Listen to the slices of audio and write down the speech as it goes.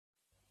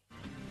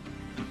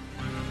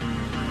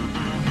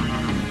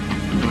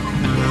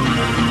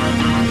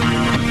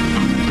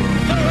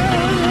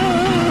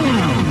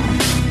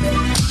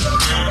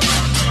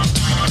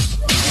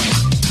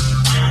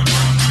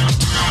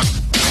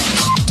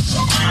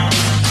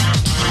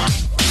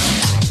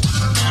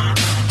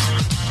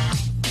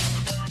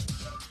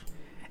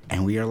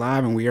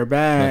live and we are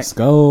back. Let's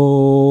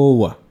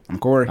go. I'm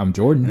Corey. I'm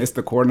Jordan. It's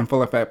the Cord and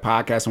Full Effect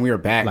podcast and we are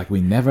back. Like we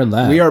never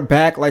left. We are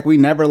back like we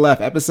never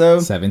left.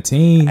 Episode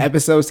 17.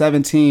 Episode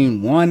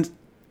 17.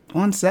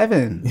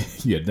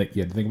 1-7. You had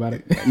to think about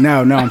it?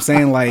 No, I'm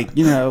saying like,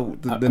 you know,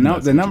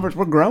 the numbers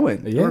were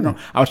growing. Yeah. We're growing.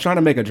 I was trying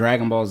to make a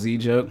Dragon Ball Z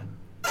joke.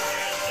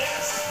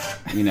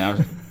 You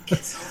know,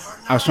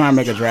 I was trying to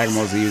make a Dragon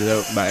Ball Z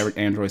joke about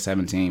Android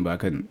 17, but I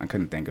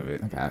couldn't think of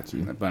it. I got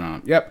you.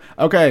 But yep.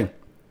 Okay.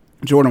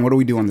 Jordan, what do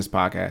we do on this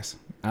podcast?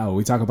 Oh,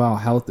 we talk about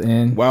health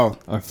and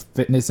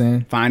fitness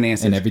and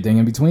finances and everything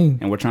in between.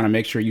 And we're trying to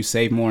make sure you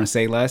save more and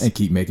save less. And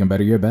keep making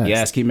better your best.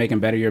 Yes, keep making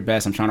better your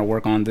best. I'm trying to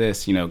work on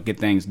this,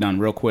 get things done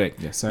real quick.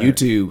 Yes, sir.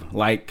 YouTube,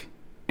 like,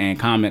 and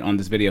comment on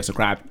this video.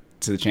 Subscribe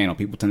to the channel.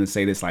 People tend to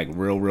say this like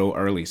real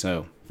early.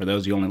 So for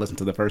those of you only listen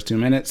to the first 2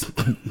 minutes.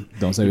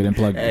 Don't say we didn't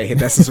plug Hey, hit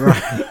that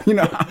subscribe.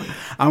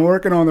 I'm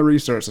working on the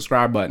research.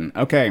 Subscribe button.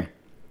 Okay.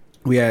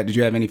 Did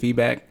you have any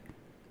feedback?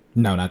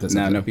 No, not this.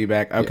 No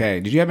feedback. Okay.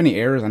 Yeah. Did you have any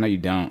errors? I know you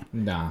don't.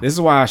 Nah. This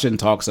is why I shouldn't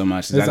talk so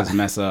much. Because I just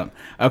mess up.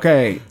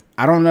 Okay.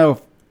 I don't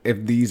know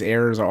if these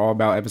errors are all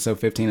about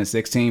episode 15 and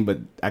 16, but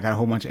I got a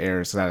whole bunch of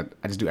errors. So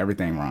I just do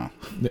everything wrong.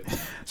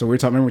 So we're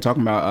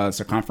talking about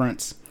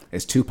circumference.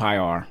 It's 2 pi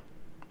r.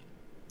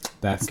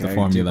 That's the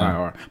formula. 2 pi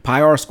r.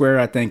 Pi r squared,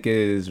 I think,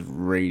 is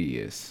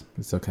radius.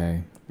 It's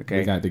okay. Okay.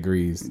 We got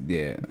degrees.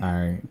 Yeah. All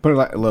right. Put it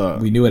like,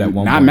 look. We knew it at one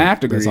point. Not math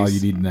degrees. That's all you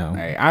need to know.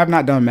 Hey, I have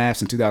not done math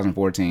since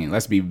 2014.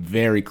 Let's be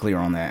very clear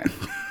on that.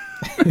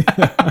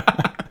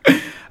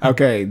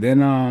 Okay.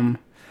 Then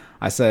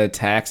I said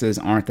taxes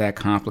aren't that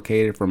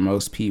complicated for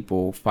most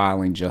people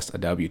filing just a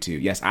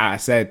W-2. Yes, I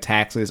said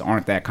taxes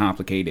aren't that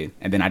complicated.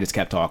 And then I just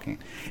kept talking.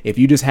 If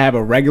you just have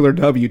a regular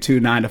W-2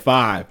 9 to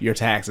 5, your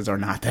taxes are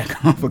not that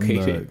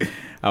complicated. Look.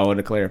 I want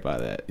to clarify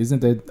that. Isn't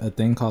there a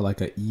thing called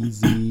like a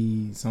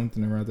easy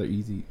something or rather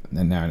easy?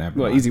 No.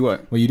 What, easy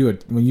what? When you do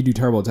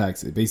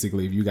TurboTax,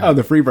 basically if you got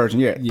the free version,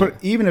 yeah. But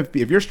even if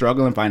you're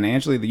struggling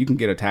financially, you can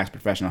get a tax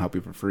professional help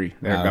you for free.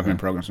 There are government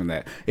programs from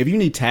that. If you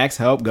need tax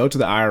help, go to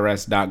the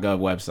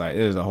IRS.gov website.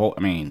 There's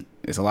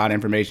it's a lot of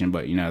information,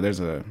 but there's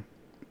a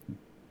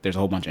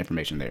whole bunch of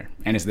information there,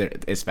 and it's there.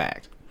 It's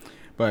fact.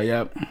 But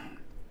yep.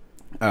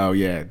 Oh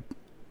yeah.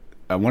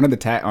 One of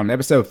the on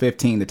episode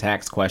 15, the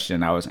tax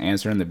question, I was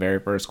answering the very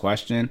first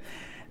question.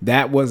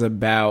 That was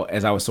about,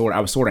 as I was sort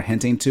of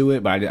hinting to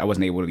it, but I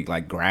wasn't able to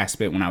like grasp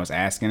it when I was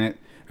asking it,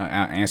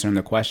 answering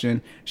the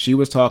question. She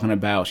was talking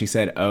about. She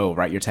said, "Oh,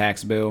 write your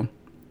tax bill."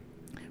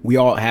 We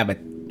all have a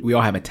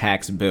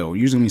tax bill.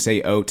 Usually, when you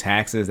say owe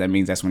taxes, that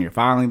means that's when you're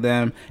filing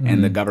them,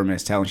 and the government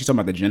is telling. She's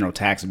talking about the general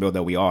tax bill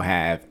that we all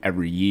have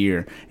every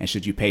year, and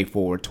should you pay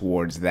forward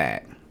towards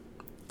that?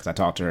 Because I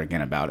talked to her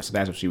again about it, so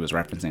that's what she was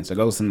referencing. So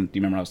go listen. Do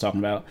you remember what I was talking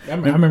about? I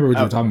remember what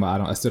you were talking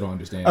about. I still don't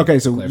understand. Okay,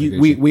 so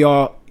we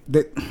all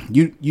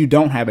you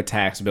don't have a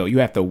tax bill. You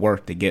have to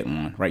work to get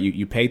one, right?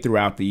 You pay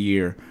throughout the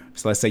year.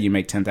 So let's say you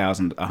make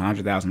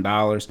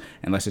 $100,000,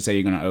 and let's just say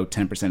you're going to owe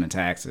 10% of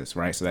taxes,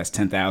 right? So that's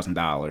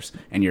 $10,000,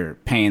 and you're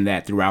paying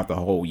that throughout the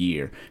whole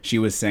year. She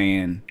was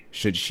saying,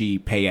 should she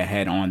pay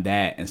ahead on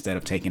that instead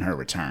of taking her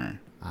return?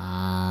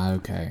 Ah,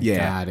 okay. Yeah.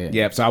 Got it.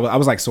 Yeah. So I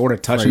was like sort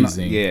of touching.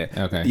 Yeah.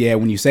 Okay. Yeah.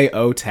 When you say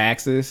owe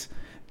taxes,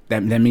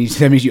 that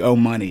means you owe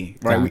money,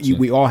 right? Gotcha.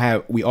 We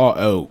all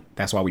owe.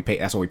 That's why we pay.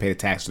 That's why we pay the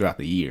tax throughout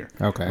the year.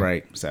 Okay.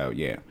 Right. So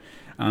yeah.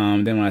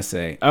 Then when I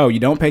say, you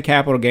don't pay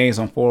capital gains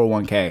on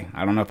 401k.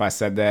 I don't know if I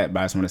said that,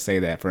 but I just want to say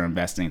that for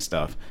investing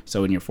stuff.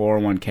 So in your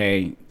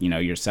 401k,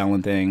 you're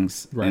selling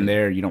things in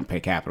there. You don't pay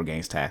capital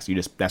gains tax.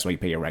 That's why you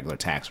pay your regular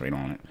tax rate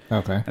on it.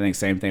 Okay. I think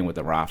same thing with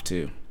the Roth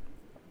too.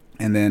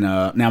 And then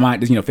now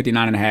mine,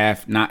 59 and a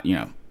half, not,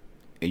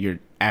 you're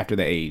after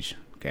the age.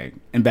 Okay.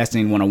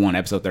 Investing 101,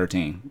 episode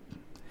 13.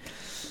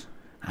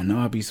 I know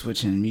I'll be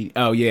switching.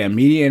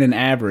 Median and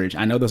average.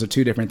 I know those are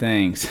two different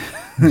things.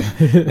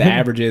 The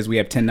average is we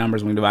have 10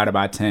 numbers. We divide it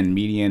by 10.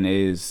 Median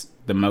is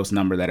the most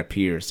number that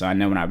appears. So I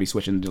know when I'll be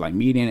switching to like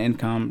median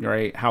income,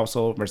 right?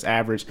 Household versus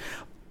average.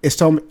 It's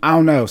told me, I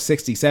don't know,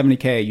 60,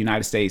 70K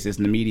United States is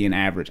the median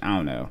average. I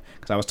don't know.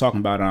 Because I was talking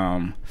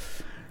about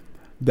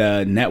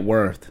the net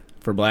worth.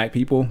 For black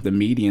people, the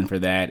median for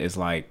that is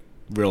like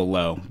real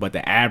low, but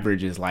the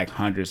average is like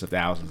hundreds of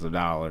thousands of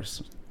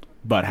dollars.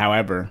 But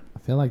however, I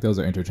feel like those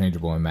are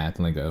interchangeable in math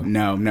lingo.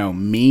 No.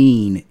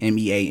 Mean,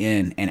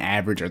 MEAN, and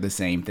average are the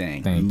same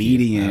thing.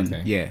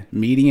 Median, yeah.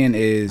 Median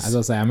is. I was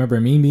gonna say, I remember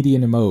mean,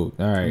 median, and mode.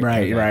 All right.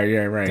 Right.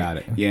 Got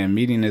it. Yeah,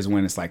 median is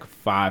when it's like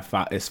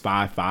it's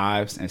 5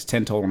 fives, and it's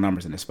 10 total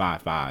numbers, and it's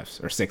 5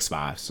 fives or 6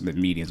 fives. So the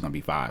median is gonna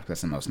be 5.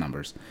 That's the most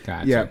numbers.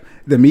 Gotcha. Yeah,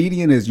 the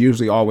median is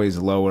usually always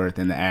lower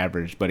than the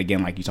average, but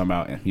again, like you talking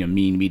about,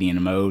 mean, median,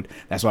 and mode.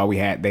 That's why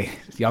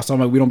y'all saw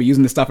we don't be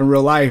using this stuff in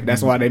real life.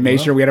 That's why they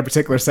made sure we had a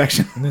particular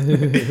section.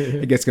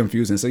 It gets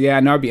confusing. So yeah,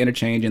 I know I'd be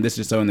interchanging. This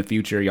is so in the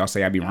future y'all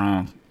say I'd be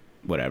wrong,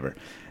 whatever.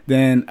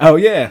 Then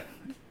did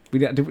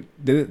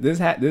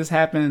this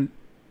happened.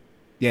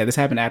 Yeah, this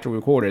happened after we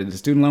recorded. The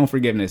student loan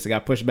forgiveness, it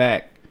got pushed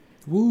back.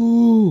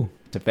 Woo!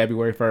 To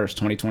February 1st,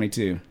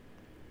 2022.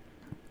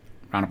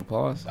 Round of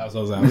applause. I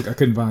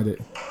couldn't find it.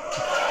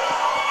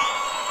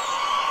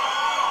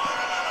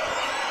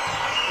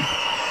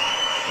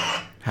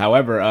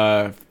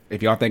 However,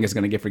 if y'all think it's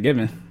gonna get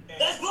forgiven,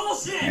 That's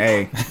bullshit.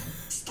 hey,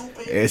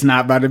 Stupid. it's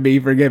not about to be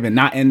forgiven.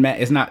 Not in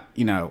it's not,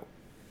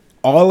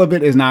 all of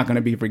it is not going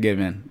to be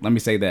forgiven. Let me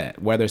say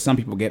that. Whether some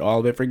people get all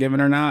of it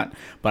forgiven or not,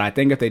 but I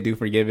think if they do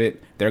forgive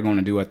it, they're going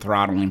to do a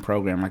throttling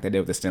program like they did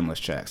with the stimulus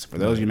checks. For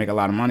those of you who make a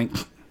lot of money,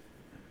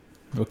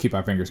 We'll keep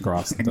our fingers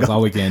crossed. That's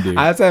all we can do.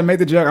 I said I made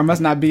the joke. I must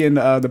not be in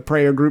the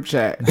prayer group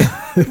chat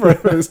for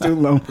the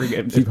student loan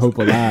forgiveness. Keep hope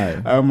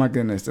alive. Oh my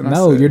goodness! And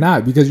No, you're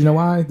not, because you know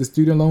why? The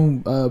student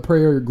loan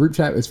prayer group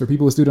chat is for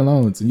people with student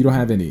loans, and you don't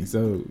have any.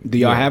 So do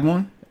y'all have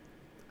one?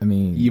 I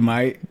mean, You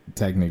might.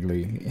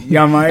 technically.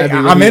 Y'all might. That'd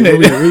be I'm in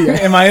really- it. really-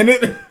 Am I in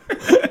it?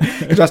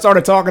 Because I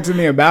started talking to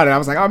me about it. I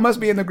was like, I must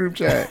be in the group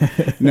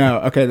chat. No.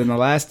 Okay. Then the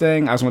last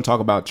thing, I just want to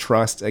talk about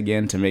trust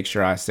again to make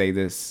sure I say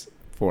this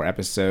for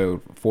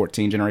episode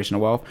 14, Generational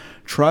Wealth.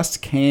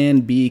 Trust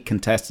can be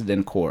contested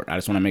in court. I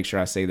just want to make sure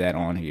I say that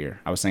on here.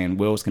 I was saying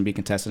wills can be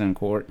contested in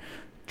court.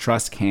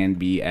 Trust can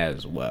be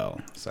as well.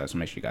 So I just want to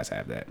make sure you guys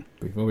have that.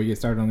 Before we get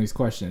started on these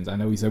questions, I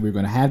know we said we were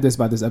going to have this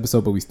by this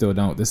episode, but we still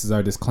don't. This is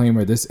our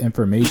disclaimer. This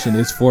information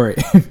is for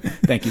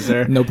Thank you,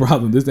 sir. no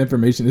problem. This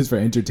information is for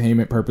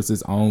entertainment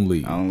purposes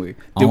only. Only.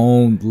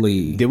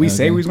 Only. Did we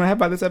say Okay? we was going to have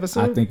by this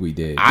episode? I think we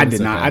did. I It's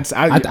did not.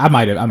 okay. I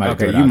might have.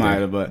 Okay, you might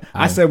have, but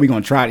I said we're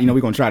gonna try.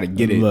 We're gonna try to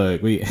get it.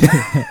 Look,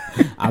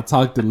 I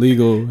talked to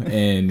legal,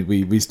 and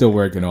we still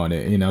working on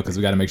it, because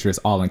we got to make sure it's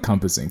all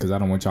encompassing, because I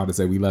don't want y'all to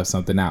say we left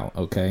something out.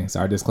 Okay, so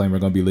our disclaimer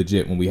going to be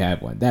legit when we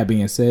have one. That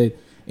being said,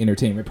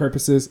 entertainment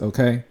purposes.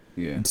 Okay.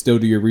 Yeah. Still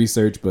do your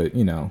research, but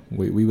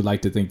we would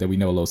like to think that we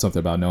know a little something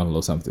about knowing a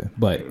little something,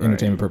 but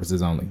entertainment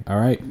purposes only. All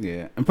right.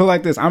 Yeah, and put it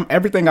like this: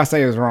 everything I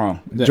say is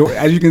wrong.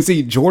 As you can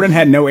see, Jordan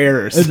had no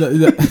errors.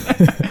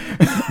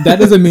 That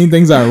doesn't mean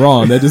things are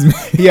wrong. That just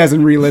means He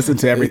hasn't re-listened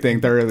to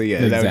everything thoroughly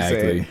yet.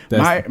 Exactly.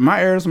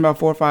 My errors from about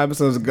 4 or 5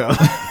 episodes ago.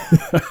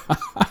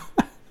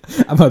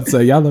 I'm about to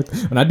say, y'all look,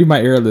 when I do my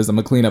error list, I'm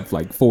gonna clean up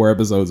like 4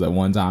 episodes at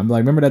one time. Like,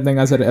 remember that thing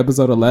I said in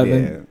episode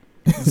 11?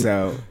 Yeah.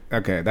 So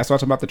okay, that's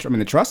what I'm talking about.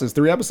 The trust is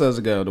 3 episodes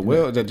ago. The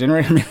will, the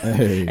generator,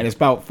 Hey. and it's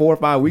about 4 or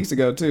 5 weeks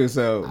ago too.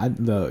 So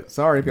Look,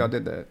 sorry if y'all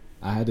did that.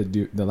 I had to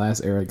do the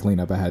last error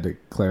cleanup. I had to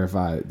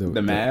clarify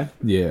the math?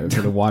 Yeah,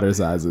 for the water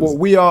sizes.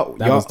 Well,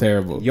 that was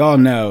terrible. Y'all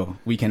know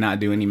we cannot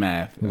do any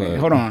math. Wait, Right.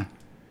 hold on.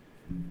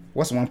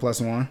 What's 1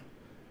 + 1?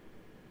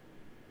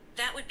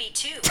 That would be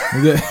 2.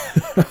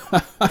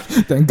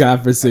 Thank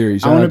God for Siri. I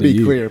Shout want out to be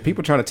you. clear.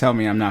 People try to tell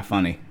me I'm not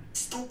funny.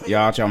 Stupid.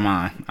 Y'all out your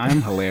mind.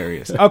 I'm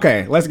hilarious.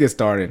 Okay, let's get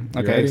started.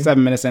 Okay, ready?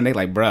 7 minutes in. They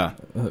like, bruh.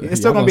 It's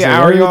still Y'all gonna be an say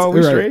hour, words? y'all. We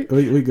All straight?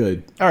 right. We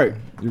good. All right.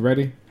 You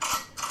ready?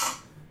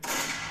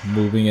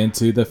 Moving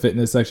into the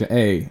fitness section.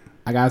 Hey,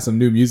 I got some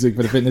new music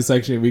for the fitness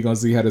section. We gonna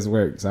see how this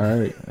works. All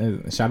right.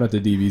 Shout out to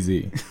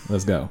DBZ.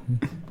 Let's go.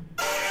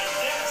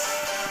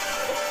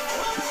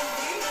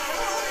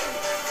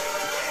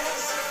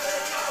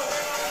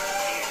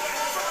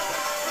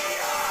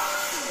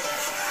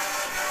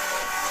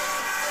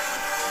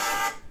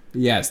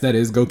 Yes, that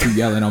is Goku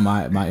yelling on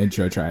my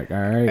intro track. All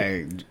right.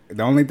 Hey,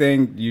 the only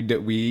thing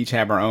we each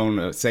have our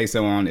own say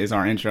so on is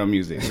our intro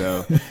music.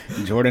 So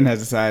Jordan has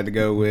decided to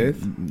go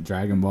with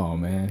Dragon Ball,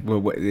 man.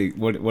 what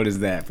is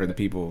that for the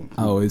people?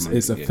 Oh,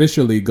 it's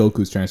officially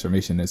Goku's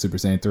transformation in Super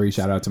Saiyan 3.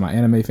 Shout out to my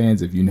anime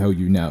fans. If you know,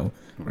 you know.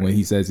 Right. When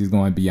he says he's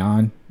going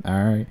beyond,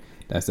 all right,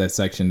 that's that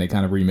section. They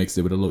kind of remixed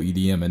it with a little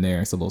EDM in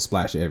there. It's a little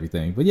splash of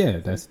everything. But yeah,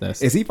 that's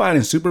Is he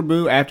fighting Super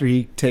Buu after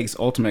he takes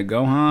Ultimate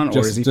Gohan,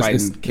 or is he fighting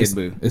it's- Kid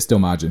Buu? It's still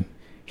Majin.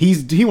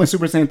 He went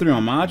Super Saiyan 3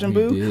 on Majin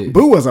Buu. did.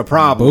 Buu was a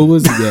problem. Boo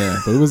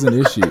was an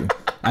issue.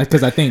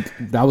 Because I think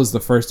that was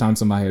the first time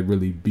somebody had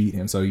really beat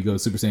him. So he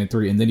goes Super Saiyan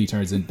 3, and then he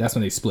turns in. That's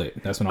when they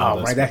split. That's when all Oh,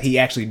 those right. That he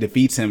actually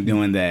defeats him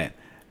doing that.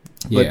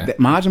 Yeah. But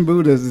Majin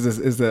Buu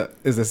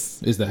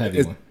is the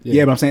heavy one.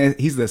 Yeah, but I'm saying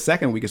he's the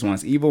second weakest one.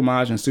 It's Evil,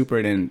 Majin, Super,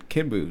 and then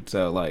Kid Buu.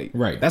 So like,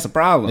 Right. that's a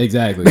problem.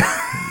 Exactly.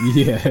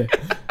 Yeah.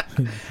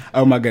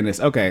 Oh my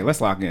goodness. Okay,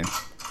 let's lock in.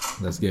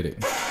 Let's get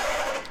it.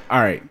 All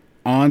right,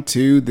 on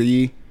to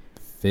the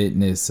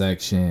Fitness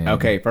section.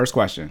 okay first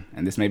question,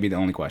 and this may be the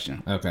only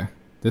question. Okay.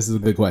 This is a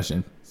good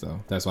question. So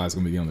that's why it's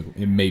going to be the only,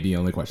 it may be the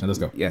only question. Let's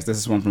go. Yes, this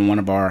is one from one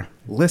of our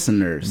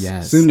listeners.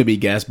 Yes. Soon to be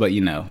guest, but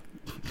you know,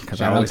 because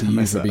Shout out to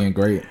you for being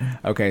great.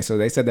 Okay, so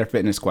they said their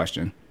fitness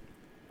question.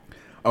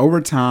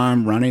 Over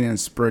time, running and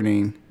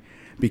sprinting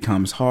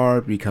becomes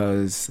hard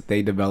because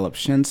they develop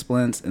shin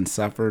splints and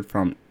suffered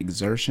from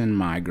exertion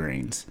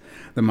migraines.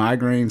 The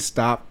migraines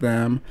stopped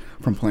them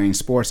from playing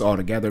sports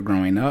altogether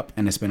growing up,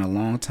 and it's been a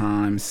long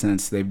time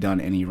since they've done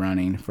any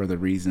running for the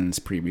reasons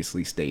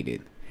previously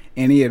stated.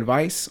 Any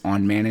advice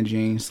on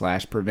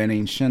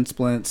managing/preventing shin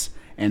splints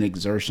and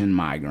exertion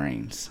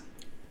migraines?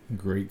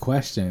 Great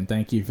question.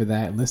 Thank you for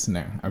that,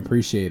 listener. I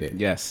appreciate it.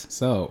 Yes.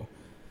 So,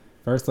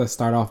 first, let's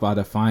start off by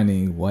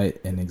defining what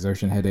an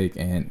exertion headache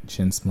and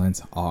shin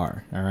splints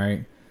are. All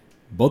right.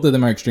 Both of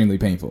them are extremely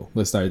painful.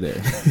 Let's start there.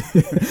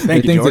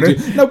 Thank you,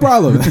 Jordan. No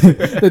problem.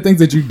 The things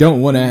that you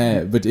don't want to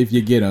have, but if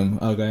you get them,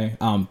 okay.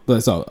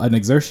 But so an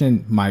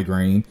exertion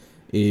migraine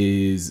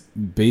is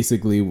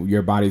basically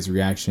your body's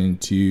reaction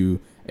to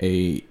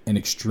an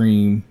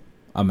extreme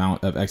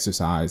amount of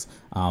exercise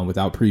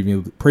without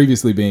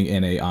previously being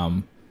in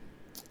a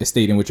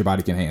state in which your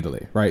body can handle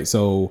it, right?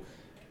 So,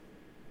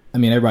 I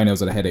mean, everybody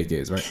knows what a headache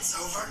is, right? It's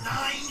over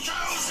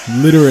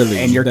 9,000. Literally.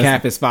 And your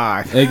cap is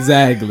 5.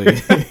 Exactly.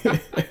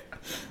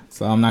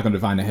 So I'm not going to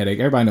define a headache.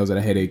 Everybody knows what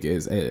a headache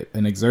is.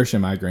 An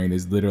exertion migraine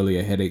is literally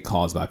a headache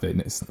caused by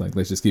fitness. Like,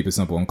 let's just keep it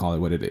simple and call it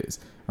what it is.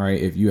 All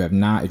right. If you're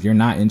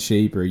not in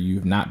shape, or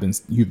you've not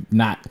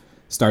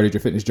started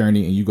your fitness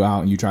journey, and you go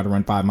out and you try to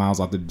run 5 miles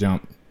off the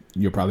jump,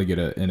 you'll probably get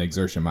an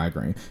exertion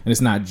migraine. And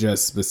it's not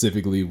just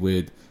specifically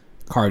with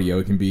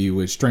cardio. It can be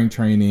with strength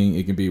training.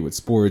 It can be with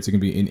sports. It can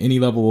be in any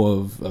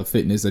level of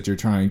fitness that you're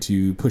trying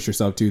to push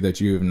yourself to that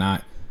you have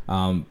not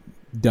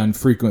done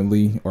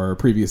frequently or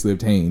previously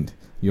obtained.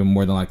 You'll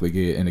more than likely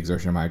get an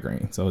exertion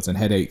migraine. So it's a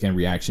headache in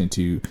reaction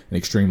to an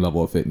extreme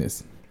level of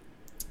fitness.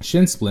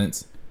 Shin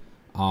splints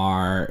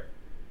are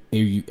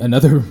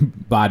another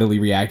bodily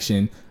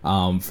reaction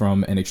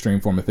from an extreme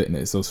form of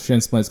fitness. So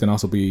shin splints can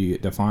also be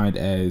defined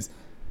as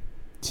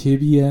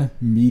tibia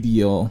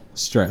medial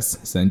stress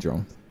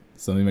syndrome.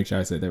 So let me make sure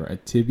I said that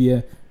right.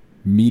 Tibia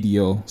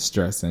medial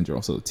stress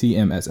syndrome. So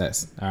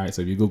TMSS. All right.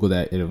 So if you Google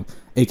that, it'll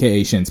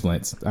AKA shin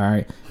splints. All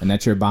right. And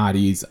that's your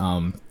body's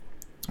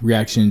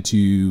reaction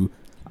to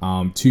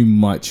too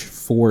much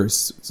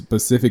force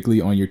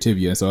specifically on your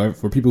tibia. So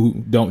for people who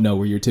don't know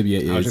where your tibia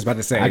is, I was just about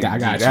to say, I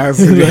got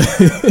you.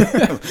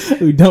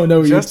 Who don't know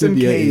where Just your in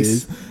tibia case.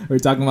 is, we're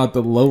talking about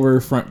the lower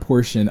front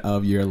portion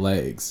of your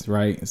legs,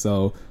 right?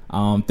 So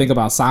think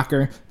about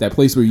soccer, that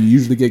place where you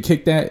usually get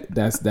kicked at,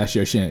 that's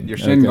your shin. Your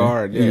shin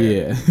guard,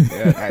 yeah.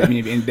 Yeah. I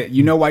mean, and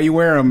you know why you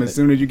wear them as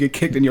soon as you get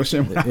kicked in your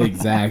shin.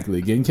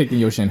 Exactly. Getting kicked in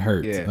your shin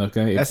hurts. Yeah.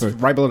 Okay. That's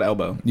right below the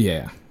elbow.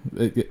 Yeah.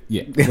 Yeah.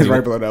 It's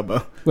right below the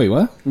elbow. Wait,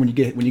 what? When you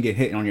get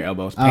hit on your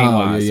elbows, pain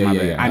wise.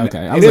 Yeah.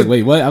 Okay. I was like,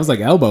 wait, what? I was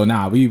like, elbow.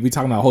 Nah, we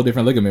talking about a whole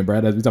different ligament,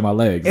 bro. We talking about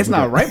legs. It's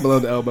not right below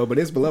the elbow, but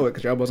it's below it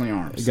because your elbow's on your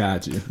arms.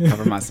 Got you.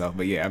 Cover myself,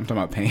 but yeah, I'm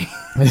talking about pain.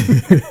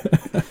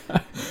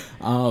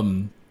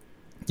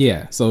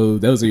 Yeah. So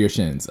those are your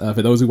shins.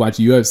 For those who watch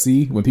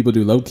UFC, when people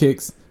do low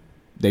kicks,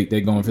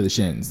 they're going for the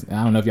shins.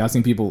 I don't know if y'all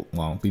seen people.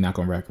 Well, we're not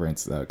gonna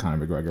reference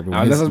Conor McGregor. But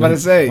That's what I was about to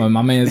say. When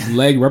my man's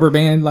leg rubber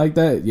band like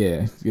that,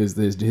 yeah, because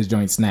his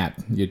joint snapped.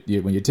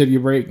 When your tibia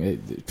break,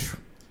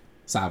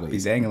 sideways.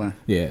 He's angling.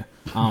 Yeah.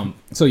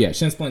 So yeah,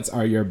 shin splints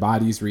are your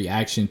body's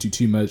reaction to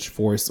too much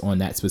force on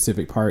that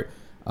specific part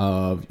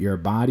of your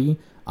body.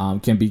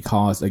 Can be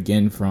caused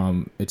again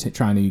from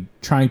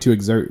trying to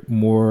exert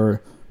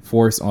more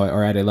force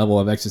or at a level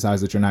of exercise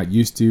that you're not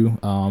used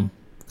to.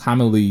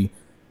 Commonly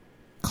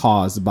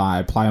caused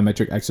by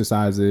plyometric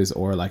exercises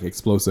or like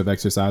explosive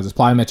exercises.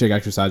 Plyometric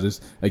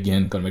exercises,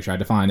 again, gonna make sure I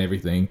define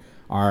everything,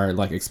 are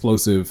like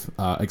explosive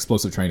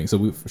training. So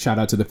we shout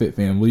out to the Fit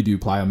Fam. We do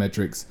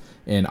plyometrics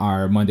in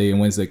our Monday and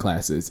Wednesday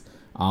classes.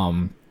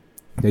 That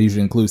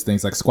usually includes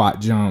things like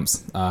squat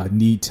jumps,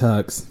 knee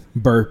tucks,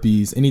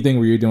 burpees, anything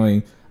where you're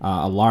doing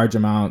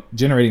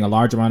generating a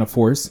large amount of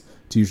force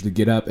to usually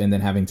get up and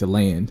then having to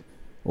land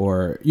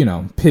or,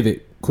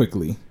 pivot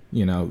quickly.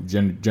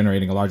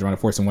 Generating a large amount of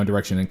force in one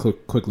direction and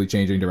quickly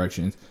changing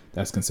directions.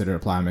 That's considered a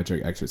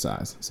plyometric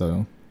exercise.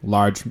 So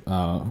large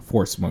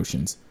force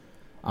motions.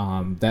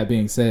 That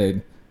being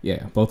said,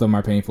 yeah, both of them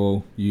are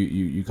painful.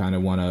 You kind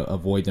of want to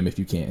avoid them if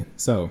you can.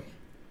 So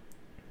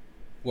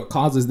what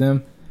causes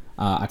them?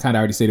 I kind of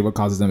already stated what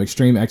causes them.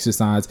 Extreme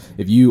exercise.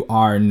 If you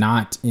are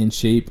not in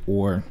shape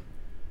or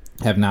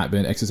have not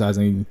been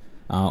exercising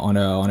on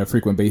a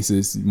frequent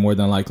basis, more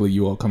than likely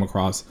you will come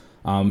across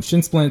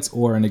shin splints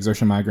or an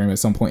exertion migraine at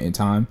some point in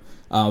time.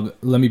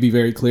 Let me be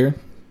very clear.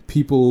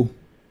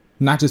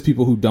 Not just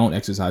people who don't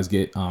exercise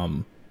get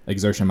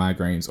exertion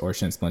migraines or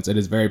shin splints. It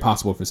is very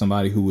possible for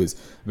somebody who is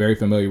very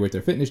familiar with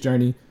their fitness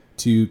journey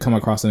to come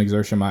across an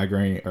exertion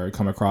migraine or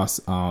come across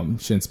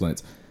shin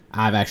splints.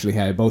 I've actually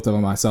had both of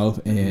them myself,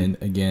 and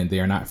again, they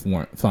are not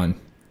fun.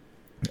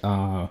 There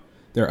are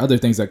other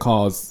things that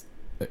cause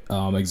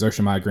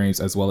exertion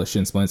migraines as well as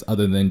shin splints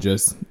other than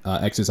just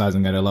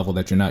exercising at a level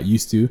that you're not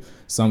used to.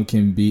 Some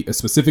can be,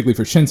 specifically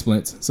for shin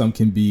splints, some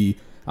can be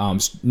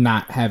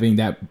not having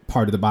that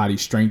part of the body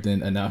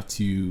strengthened enough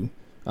to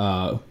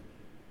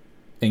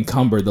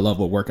encumber the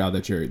level of workout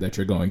that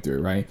you're going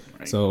through, right?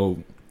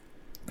 So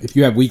if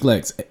you have weak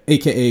legs,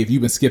 aka if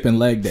you've been skipping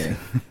leg day,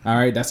 all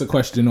right, that's a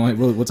question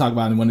we'll talk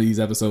about in one of these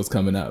episodes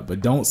coming up.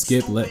 But don't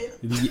skip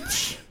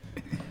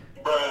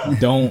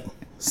don't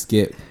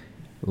skip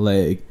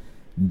leg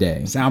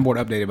day.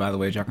 Soundboard updated, by the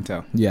way, as y'all can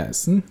tell.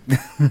 Yes.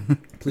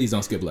 Please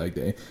don't skip leg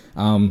day.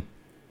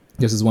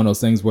 This is one of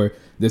those things where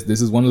this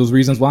is one of those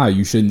reasons why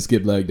you shouldn't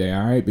skip leg day,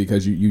 all right?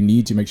 Because you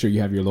need to make sure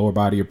you have your lower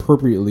body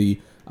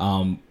appropriately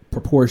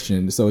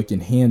proportioned so it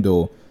can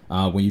handle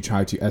when you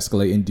try to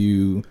escalate and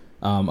do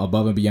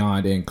above and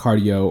beyond in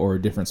cardio or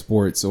different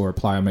sports or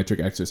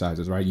plyometric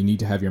exercises, right? You need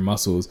to have your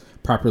muscles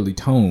properly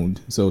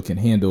toned so it can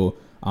handle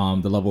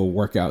the level of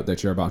workout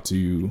that you're about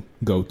to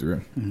go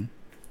through. Mm-hmm.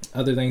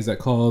 Other things that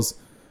cause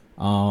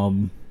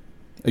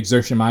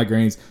exertion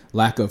migraines,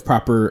 lack of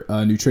proper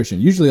nutrition.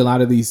 Usually a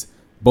lot of these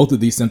both of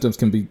these symptoms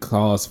can be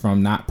caused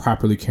from not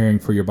properly caring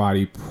for your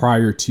body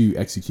prior to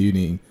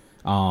executing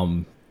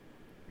the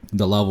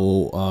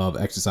level of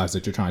exercise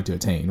that you're trying to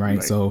attain,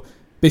 right? So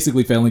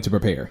basically failing to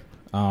prepare.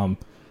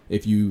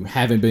 If you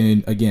haven't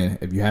been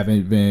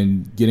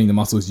getting the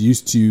muscles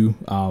used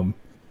to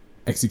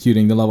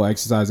executing the level of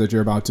exercise that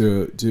you're about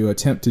to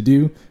attempt to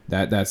do,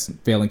 that's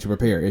failing to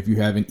prepare. If you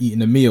haven't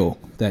eaten a meal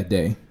that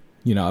day,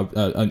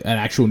 an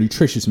actual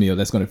nutritious meal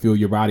that's going to fuel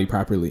your body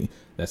properly,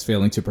 that's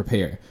failing to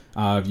prepare.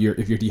 If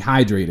you're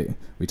dehydrated,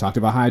 we talked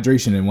about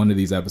hydration in one of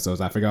these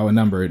episodes. I forgot what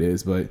number it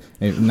is, but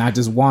not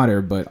just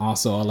water, but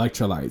also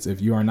electrolytes.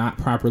 If you are not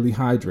properly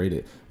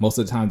hydrated, most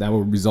of the time that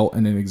will result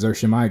in an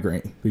exertion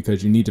migraine,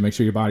 because you need to make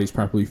sure your body is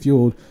properly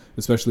fueled,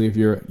 especially if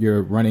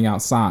you're running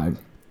outside.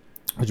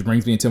 Which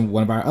brings me into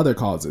one of our other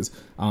causes,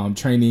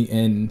 training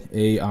in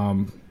a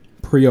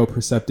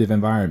proprioceptive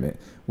environment.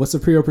 What's a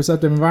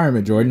proprioceptive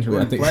environment, Jordan?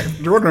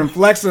 Jordan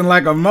flexing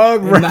like a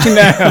mug right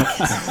now.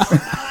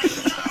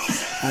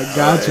 I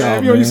got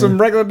y'all, you need some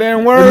regular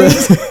damn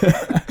words.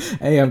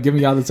 Hey, I'm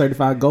giving y'all the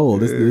certified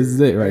gold. This is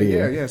it right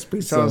here. Yes.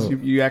 Please tell us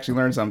you actually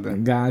learned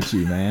something. Got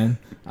you, man.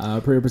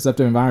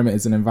 Proprioceptive environment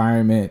is an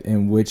environment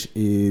in which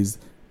is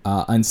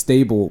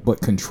unstable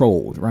but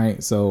controlled,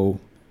 right? So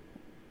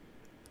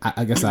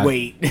I guess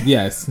wait.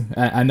 Yes,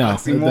 I know.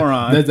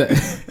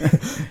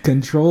 Oxymoron.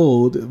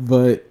 Controlled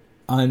but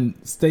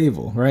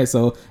unstable, right?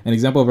 So an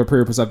example of a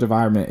proprioceptive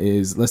environment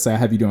is, let's say I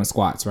have you doing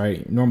squats,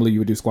 right? Normally you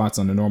would do squats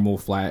on a normal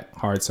flat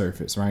hard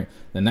surface, right?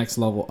 The next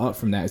level up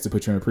from that is to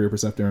put you in a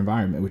proprioceptive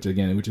environment, which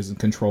is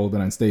controlled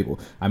but unstable.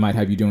 I might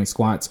have you doing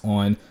squats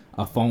on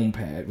a foam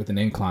pad with an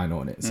incline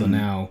on it. So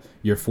now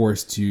you're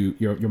forced to,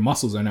 your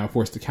muscles are now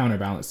forced to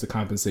counterbalance to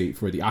compensate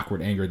for the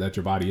awkward angle that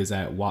your body is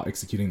at while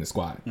executing the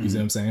squat. You see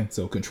what I'm saying?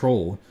 So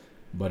controlled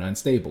but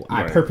unstable.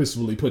 Right. I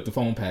purposefully put the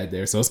foam pad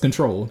there, so it's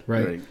controlled,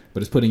 right?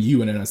 But it's putting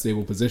you in an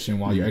unstable position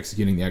while you're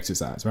executing the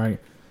exercise, right?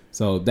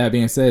 So that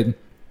being said,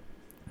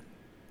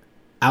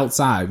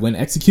 outside, when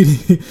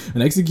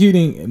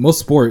executing most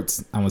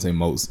sports, I won't say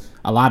most,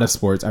 a lot of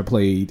sports are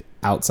played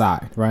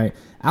outside, right?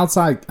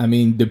 Outside, I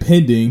mean,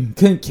 depending,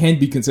 can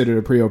be considered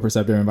a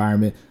proprioceptive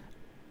environment.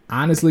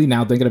 Honestly,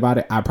 now thinking about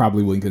it, I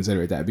probably wouldn't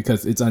consider it that,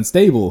 because it's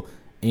unstable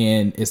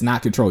and it's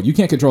not controlled. You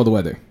can't control the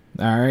weather.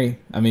 All right.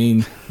 I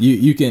mean,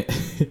 you can,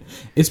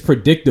 it's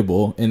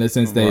predictable in the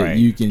sense that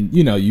you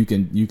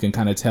can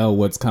kind of tell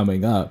what's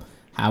coming up.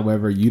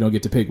 However, you don't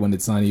get to pick when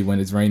it's sunny, when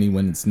it's rainy,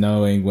 when it's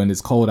snowing, when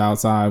it's cold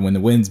outside, when the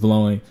wind's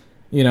blowing.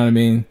 You know what I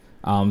mean?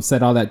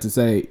 Said all that to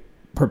say,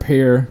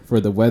 prepare for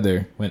the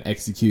weather when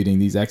executing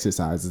these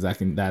exercises.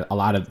 That a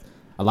lot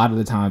of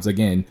the times,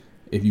 again,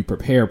 if you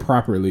prepare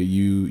properly,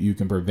 you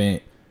can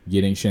prevent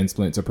getting shin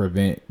splints or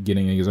prevent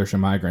getting an exertion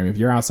migraine. If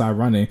you're outside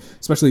running,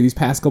 especially these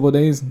past couple of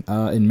days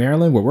in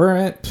Maryland, where we're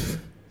at,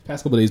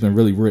 past couple of days been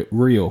really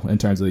real in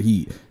terms of the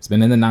heat. It's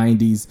been in the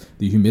 90s.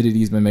 The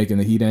humidity's been making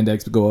the heat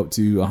index go up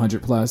to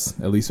 100 plus,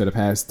 at least for the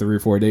past 3 or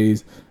 4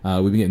 days.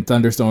 We've been getting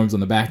thunderstorms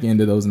on the back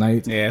end of those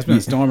nights. Yeah, it's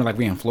been storming like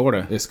we in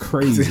Florida. It's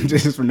crazy.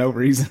 Just for no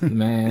reason.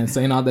 Man,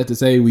 saying all that to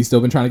say, we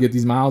still been trying to get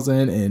these miles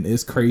in, and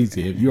it's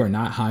crazy. If you are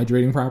not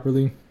hydrating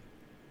properly,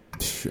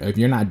 if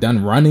you're not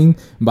done running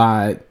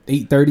by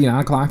 8:30,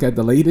 9 o'clock at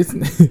the latest,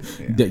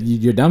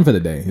 you're done for the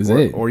day.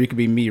 Or you could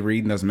be me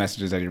reading those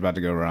messages that you're about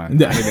to go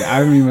run. I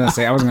didn't even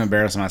say, I was going to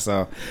embarrass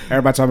myself.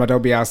 Everybody talking about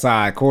don't be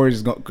outside.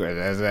 Corey's just going,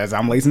 as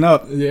I'm lacing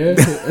up. Yeah.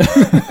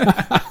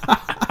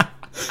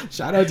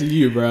 Shout out to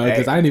you, bro.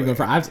 Because I didn't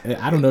even,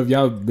 I don't know if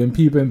y'all been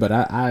peeping, but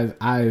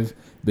I've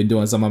been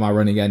doing some of my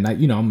running at night.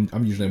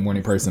 I'm usually a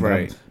morning person, but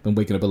I've been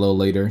waking up a little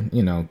later,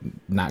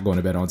 not going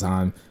to bed on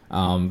time.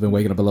 Been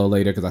waking up a little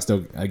later because I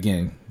still,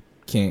 again,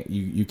 can't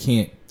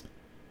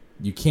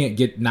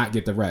not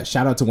get the rest.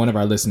 Shout out to one of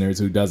our listeners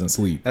who doesn't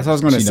sleep. That's what I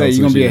was going to say.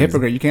 You're going to be a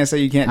hypocrite. You can't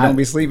say don't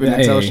be sleeping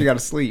and tell her she got to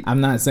sleep.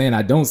 I'm not saying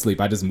I don't sleep.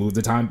 I just moved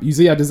the time. You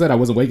see, I just said I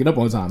wasn't waking up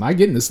on time. I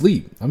get into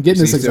sleep. I'm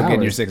getting the 6 hours.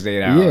 Getting your 6 to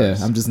 8 hours.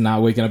 Yeah, I'm just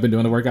not waking up and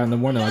doing the workout in the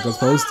morning like I'm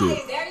supposed to.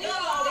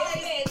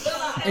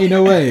 Ain't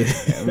no way.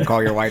 Yeah, we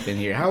call your wife in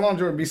here. How long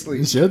Jordan be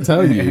sleeping? She'll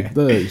tell you.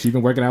 Look, she's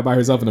been working out by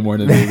herself in the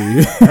morning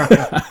lately.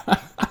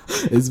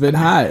 It's been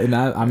hot, and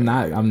I'm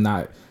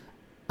not.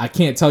 I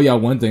can't tell y'all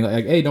one thing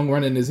like, hey, don't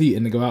run in this heat,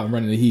 and then go out and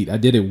run in the heat. I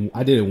did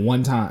it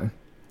one time,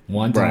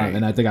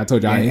 and I think I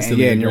told y'all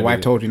instantly. Yeah, and your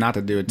wife told you not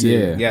to do it too.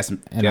 Yeah, yes,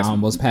 and I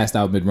almost passed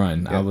out mid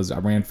run. Yep. I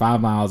ran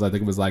 5 miles. I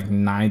think it was like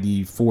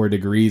 94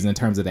 degrees in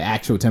terms of the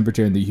actual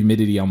temperature, and the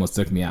humidity almost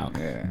took me out.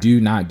 Yeah.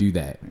 Do not do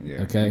that.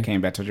 Yeah. Okay. You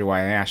came back to your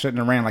wife. Hey, I shouldn't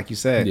have ran like you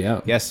said.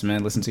 Yeah. Yes,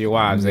 man. Listen to your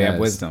wives. They have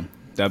wisdom.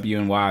 W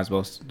and Y's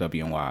both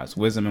W and Y's.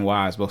 Wisdom and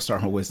Y's both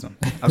start with wisdom.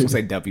 I was gonna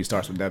say W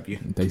starts with W.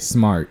 They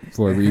smart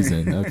for a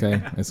reason.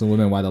 Okay, it's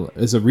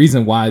a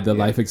reason why the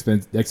life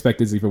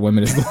expectancy for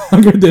women is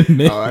longer than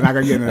men. Oh, I'm not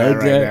gonna get into that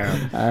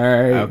right now. All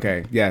right.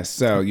 Okay. Yes.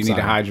 So you need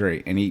to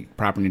hydrate and eat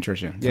proper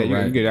nutrition. Yeah,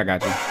 you're good. I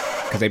got you.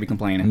 Because they be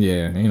complaining.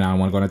 Yeah, I don't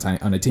want to go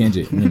on a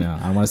tangent. I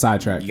don't want to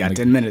sidetrack. You got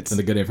 10 minutes for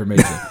the good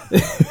information.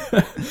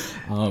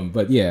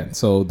 But yeah,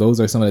 so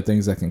those are some of the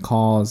things that can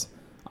cause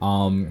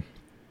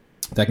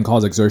that can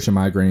cause exertion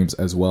migraines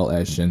as well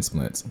as shin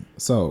splints.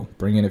 So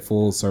bringing it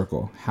full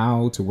circle,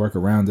 how to work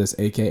around this,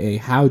 aka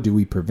how do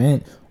we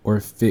prevent or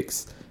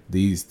fix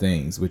these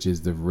things, which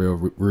is the real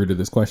root of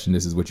this question.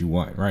 This is what you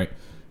want, right?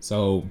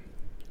 So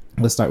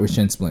let's start with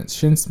shin splints.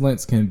 Shin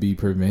splints can be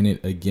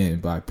prevented again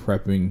by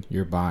prepping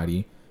your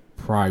body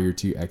prior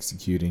to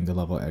executing the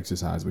level of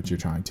exercise which you're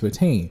trying to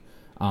attain,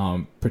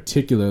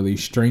 particularly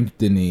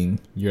strengthening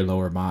your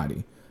lower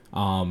body.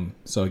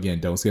 So again,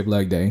 don't skip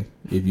leg day.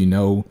 If you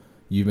know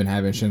you've been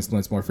having shin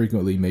splints more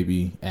frequently,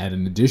 maybe add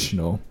an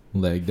additional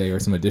leg day or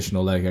some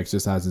additional leg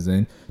exercises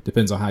in.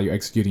 Depends on how you're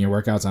executing your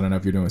workouts. I don't know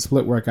if you're doing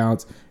split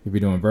workouts, if you're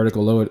doing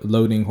vertical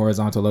loading,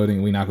 horizontal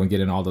loading. We're not going to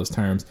get in all those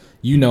terms.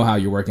 You know how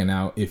you're working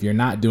out. If you're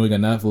not doing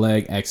enough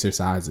leg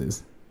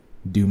exercises,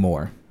 do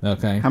more.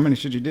 Okay. How many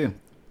should you do?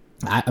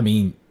 I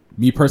mean,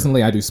 me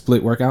personally, I do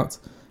split workouts.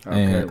 Okay.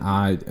 And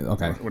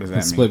What does that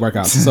mean? Split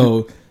workouts.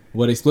 So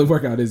what a split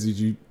workout is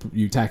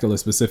you tackle a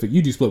specific,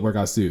 you do split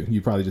workouts too.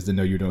 You probably just didn't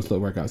know you were doing split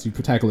workouts. You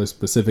tackle a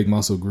specific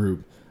muscle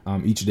group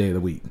each day of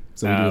the week.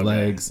 So we do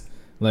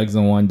legs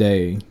on one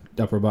day,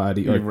 upper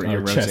body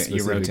or chest.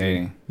 You're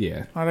rotating.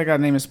 Yeah. Oh, they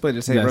got a name of split.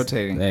 Just say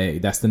rotating. Hey,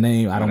 that's the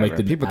name. I don't make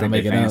the people I think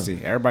don't they're make it fancy.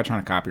 up. Everybody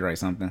trying to copyright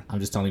something. I'm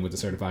just telling you what the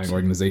certifying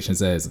organization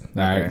says.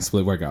 All right,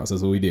 split workouts.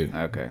 That's what we do.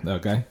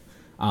 Okay.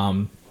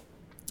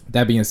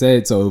 That being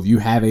said, so if you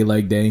have a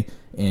leg day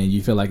and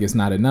you feel like it's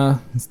not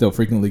enough, still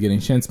frequently getting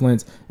shin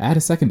splints, add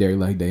a secondary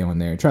leg day on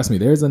there. Trust me,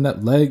 there's enough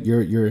leg.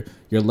 Your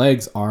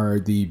legs are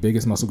the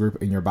biggest muscle group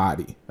in your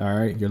body. All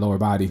right, your lower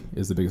body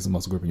is the biggest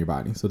muscle group in your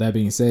body. So that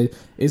being said,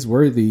 it's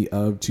worthy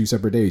of 2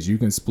 separate days. You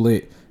can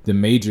split the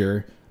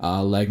major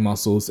leg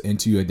muscles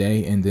into a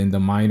day, and then the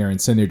minor and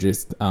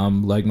synergist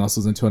leg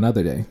muscles into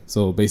another day.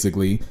 So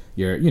basically,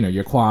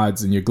 your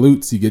quads and your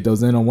glutes, you get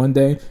those in on one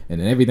day, and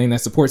then everything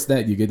that supports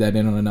that, you get that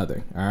in on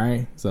another. All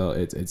right, so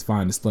it's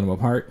fine to split them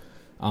apart.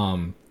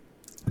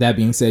 That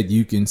being said,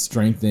 you can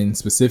strengthen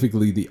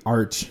specifically the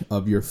arch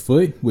of your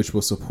foot, which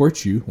will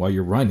support you while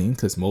you're running,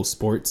 because most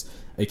sports,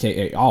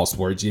 aka all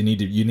sports, you need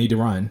to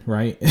run,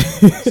 right?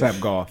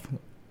 Except golf.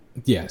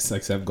 Yes,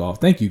 except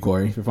golf. Thank you,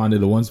 Corey, for finding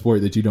the one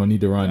sport that you don't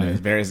need to run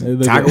in. Hey,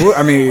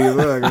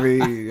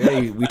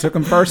 we took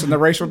him first in the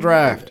racial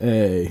draft.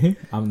 Hey,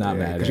 I'm not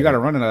mad at you got to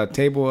run in a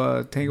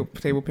table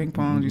ping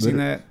pong. You seen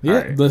that? Yeah,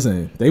 right.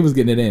 Listen, they was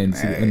getting it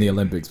in the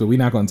Olympics, but we're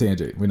not going to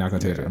tangent.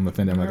 I'm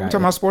offended. I'm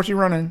talking about sports you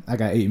running. I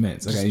got 8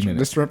 minutes.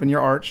 Just strengthen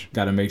your arch.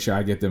 Got to make sure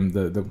I get them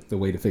the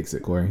way to fix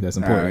it, Corey. That's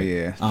important. Oh,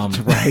 yeah.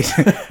 Right.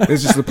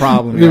 This is the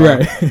problem. You're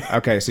right.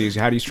 Okay, so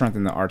how do you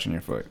strengthen the arch in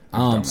your foot?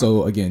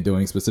 So again,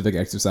 doing specific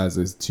exercises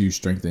to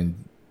strengthen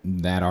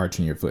that arch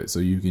in your foot. So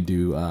you can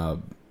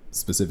do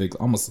specific,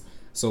 almost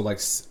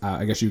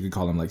I guess you could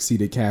call them like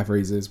seated calf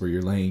raises, where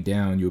you're laying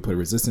down. You would put a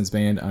resistance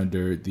band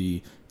under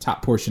the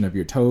top portion of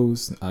your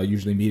toes,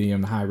 usually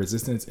medium to high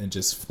resistance, and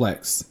just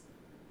flex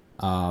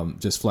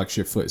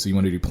your foot. So you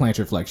want to do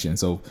plantar flexion.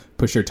 So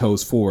push your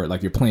toes forward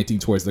like you're planting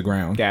towards the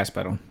ground. Gas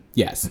pedal.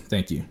 Yes,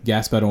 thank you.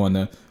 Gas pedal on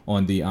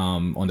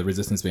the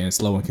resistance band,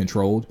 slow and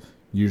controlled.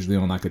 Usually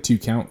on like a 2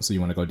 count. So you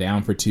want to go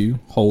down for 2,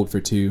 hold for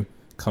 2,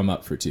 come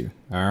up for 2.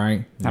 All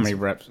right. How many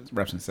reps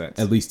and sets?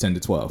 At least 10 to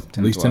 12.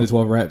 At least 10 to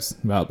 12 reps.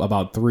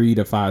 About 3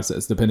 to 5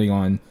 sets, depending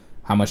on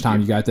how much time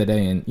you got that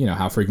day and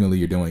how frequently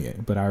you're doing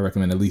it. But I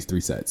recommend at least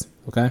 3 sets.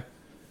 Okay.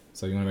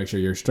 So you want to make sure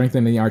you're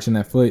strengthening the arch in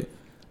that foot.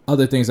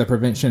 Other things that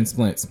prevent shin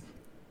splints.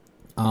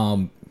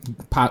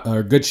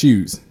 Good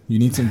shoes. You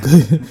need some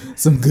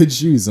good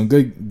shoes,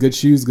 good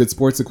shoes, good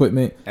sports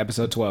equipment.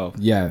 Episode 12.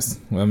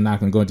 Yes. Well, I'm not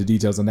going to go into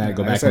details on that.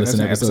 Go back and listen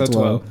to episode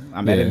 12.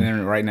 I'm editing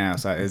it right now,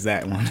 so it's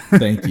that one.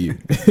 Thank you.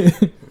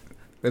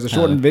 There's a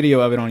shortened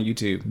video of it on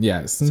YouTube.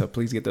 Yes. So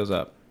please get those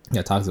up.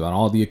 Yeah, it talks about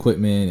all the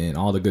equipment and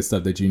all the good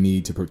stuff that you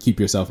need to keep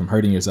yourself from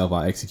hurting yourself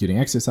while executing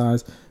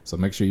exercise. So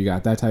make sure you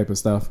got that type of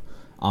stuff.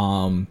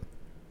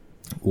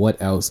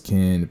 What else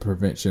can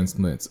prevent shin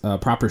splints?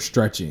 Proper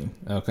stretching.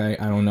 Okay.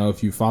 I don't know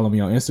if you follow me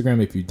on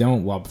Instagram. If you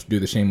don't, well, I'll do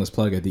the shameless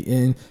plug at the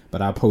end,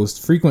 but I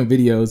post frequent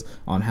videos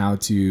on how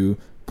to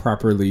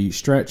properly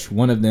stretch.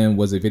 One of them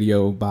was a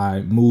video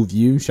by Move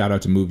You. Shout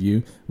out to Move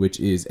You, which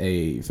is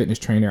a fitness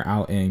trainer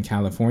out in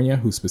California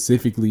who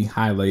specifically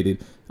highlighted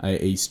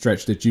a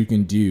stretch that you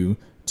can do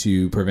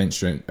to prevent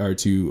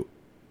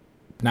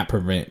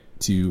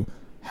to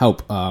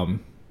help,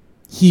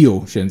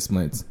 heal shin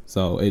splints.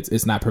 So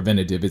it's not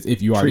preventative. It's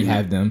if you already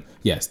have them,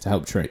 yes, to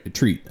help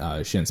treat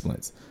shin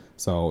splints.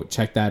 So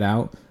check that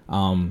out.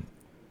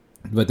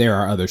 But there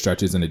are other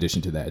stretches in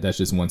addition to that. That's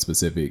just one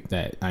specific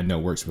that I know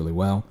works really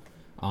well.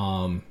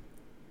 And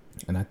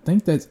I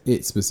think that's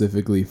it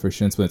specifically for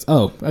shin splints.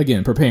 Oh,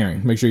 again,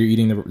 preparing. Make sure you're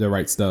eating the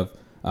right stuff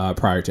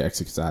prior to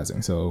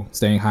exercising. So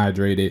staying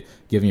hydrated,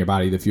 giving your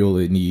body the fuel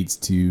it needs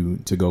to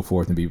go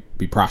forth and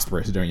be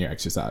prosperous during your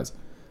exercise.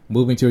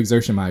 Moving to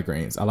exertion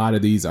migraines. A lot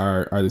of these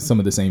are some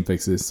of the same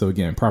fixes. So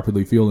again,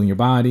 properly fueling your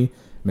body,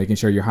 making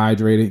sure you're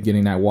hydrated,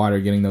 getting that water,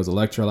 getting those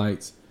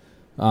electrolytes.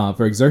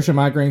 For exertion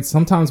migraines,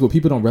 sometimes what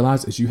people don't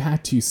realize is you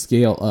have to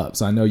scale up.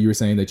 So I know you were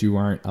saying that you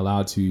weren't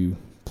allowed to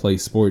play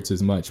sports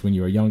as much when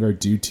you were younger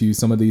due to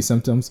some of these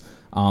symptoms.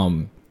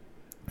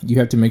 you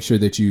have to make sure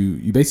that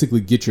you basically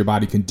get your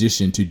body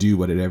conditioned to do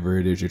whatever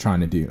it is you're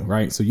trying to do,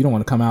 right? So you don't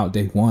want to come out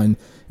day one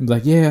and be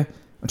like, yeah,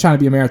 I'm trying to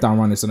be a marathon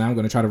runner, so now I'm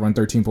going to try to run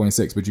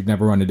 13.6, but you've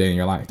never run a day in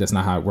your life. That's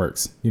not how it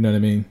works. You know what I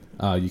mean?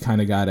 You kind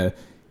of got to,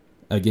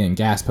 again,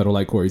 gas pedal,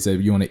 like Corey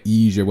said. You want to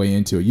ease your way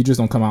into it. You just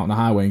don't come out on the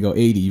highway and go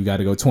 80. You got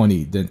to go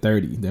 20, then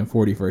 30, then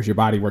 40 first. Your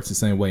body works the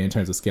same way in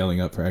terms of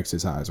scaling up for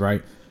exercise,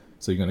 right?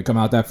 So you're going to come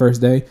out that first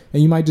day,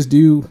 and you might just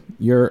do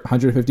your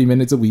 150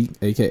 minutes a week,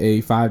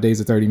 aka 5 days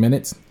of 30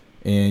 minutes.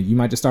 And you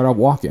might just start out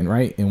walking,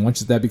 right? And once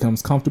that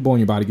becomes comfortable and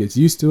your body gets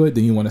used to it,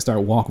 then you want to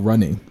start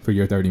running for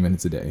your 30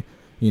 minutes a day.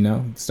 You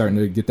know, starting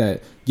to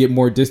get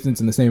more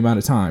distance in the same amount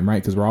of time,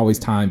 right? Because we're always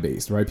time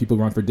based, right? People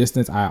run for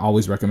distance. I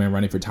always recommend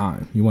running for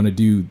time. You want to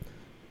do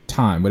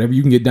time. Whatever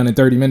you can get done in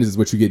 30 minutes is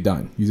what you get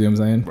done. You see what I'm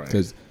saying?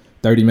 Because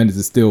 30 minutes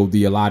is still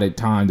the allotted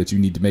time that you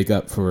need to make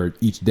up for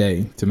each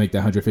day to make that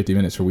 150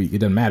 minutes per week. It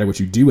doesn't matter what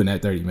you do in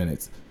that 30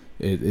 minutes.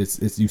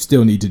 It's you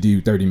still need to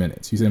do 30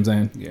 minutes. You see what I'm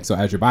saying? Yeah. So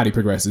as your body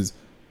progresses,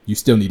 you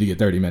still need to get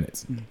 30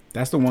 minutes.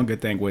 That's the one good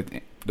thing with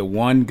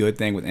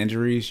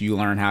injuries. You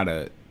learn how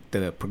to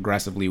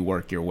progressively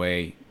work your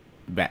way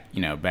back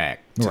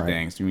to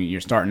things. I mean, you're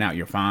starting out,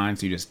 you're fine,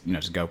 so you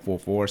just go full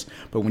force.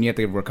 But when you have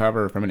to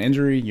recover from an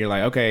injury, you're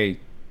like, okay,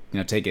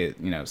 take it,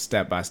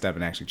 step by step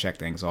and actually check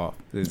things off.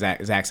 The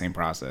exact same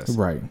process.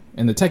 Right.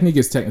 And the technique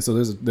is so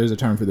there's a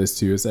term for this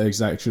too.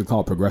 It's actually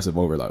called progressive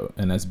overload.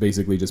 And that's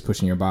basically just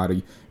pushing your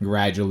body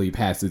gradually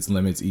past its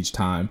limits each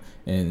time.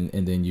 And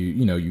then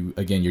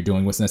you're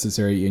doing what's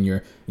necessary in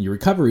your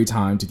recovery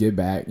time to get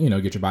back,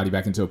 get your body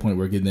back into a point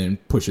where it can then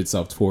push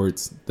itself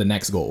towards the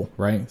next goal.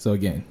 Right. So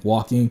again,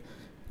 walking,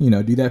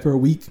 do that for a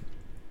week,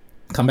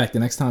 come back the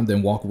next time,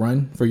 then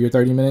run for your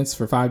 30 minutes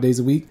for 5 days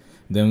a week.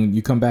 Then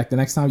you come back the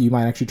next time, you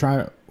might actually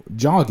try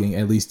jogging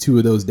at least 2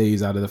 of those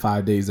days out of the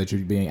 5 days that you're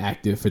being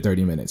active for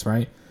 30 minutes,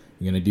 right?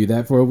 You're going to do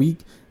that for a week.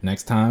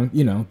 Next time,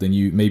 then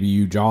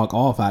you jog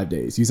all 5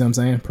 days. You see what I'm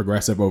saying?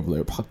 Progressive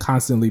overload,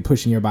 constantly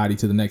pushing your body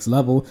to the next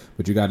level,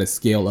 but you got to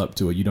scale up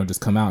to it. You don't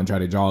just come out and try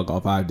to jog all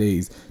 5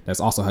 days. That's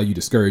also how you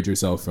discourage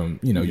yourself from,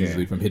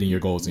 usually from hitting your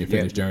goals in your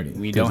fitness journey.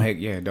 We don't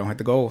hit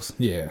the goals.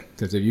 Yeah.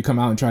 Because if you come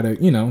out and try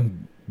to,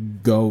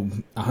 go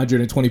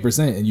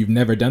 120% and you've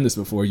never done this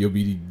before, you'll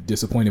be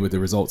disappointed with the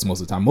results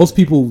most of the time. Most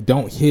people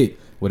don't hit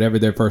whatever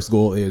their first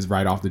goal is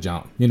right off the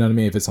jump. You know what I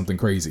mean? If it's something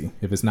crazy,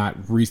 if it's not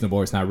reasonable,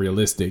 or it's not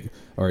realistic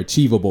or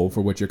achievable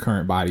for what your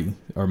current body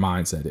or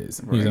mindset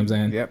is. Right. You know what I'm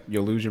saying? Yep.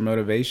 You'll lose your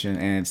motivation.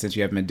 And since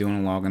you haven't been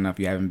doing it long enough,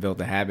 you haven't built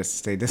the habits to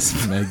stay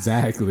disciplined.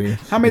 Exactly.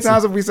 How many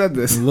times have we said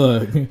this?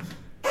 Look.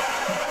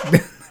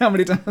 How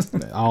many times?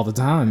 All the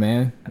time,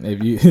 man.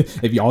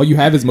 If all you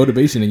have is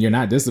motivation and you're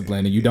not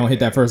disciplined and you don't hit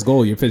that first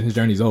goal, your fitness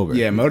journey's over.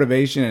 Yeah,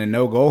 motivation and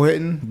no goal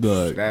hitting.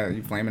 Look,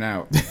 you flaming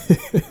out.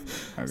 Okay.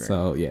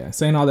 So yeah,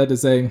 saying all that to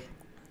say,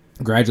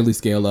 gradually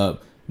scale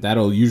up.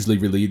 That'll usually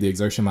relieve the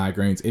exertion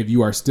migraines. If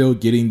you are still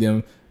getting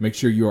them, make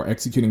sure you are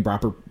executing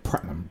proper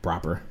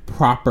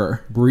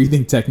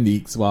breathing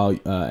techniques while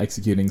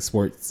executing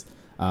sports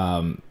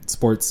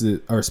exercise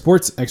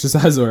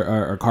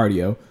or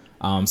cardio.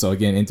 So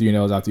again, in through your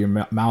nose, out through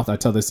your mouth. I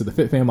tell this to the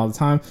Fit Fam all the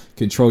time.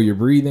 Control your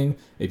breathing.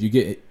 If you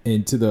get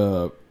into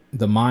the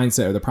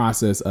mindset or the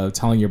process of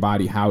telling your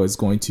body how it's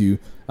going to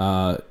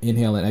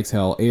inhale and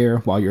exhale air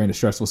while you're in a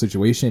stressful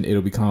situation,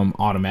 it'll become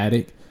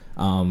automatic.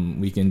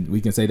 We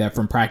can say that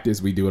from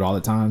practice. We do it all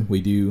the time.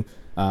 We do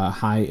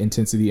high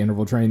intensity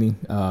interval training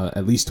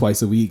at least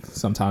twice a week,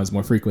 sometimes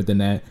more frequent than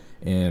that.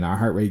 And our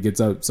heart rate gets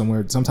up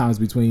somewhere sometimes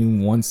between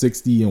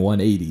 160 and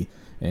 180.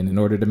 And in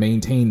order to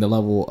maintain the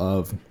level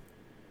of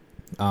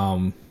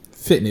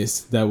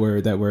fitness that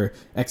we're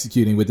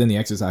executing within the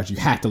exercise, you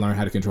have to learn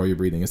how to control your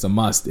breathing. It's a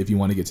must if you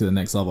want to get to the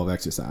next level of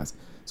exercise.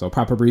 So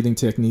proper breathing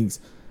techniques.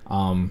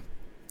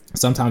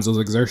 Sometimes those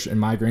exertion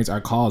migraines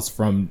are caused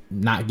from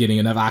not getting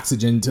enough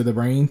oxygen to the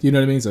brain. You know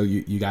what I mean? So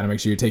you got to make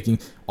sure you're taking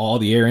all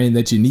the air in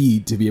that you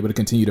need to be able to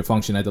continue to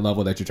function at the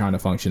level that you're trying to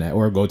function at,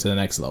 or go to the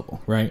next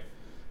level, right?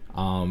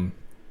 And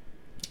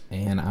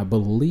I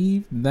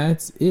believe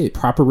that's it.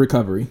 Proper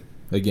recovery.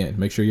 Again,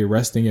 make sure you're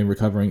resting and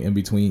recovering in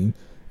between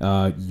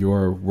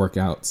your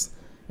workouts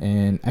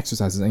and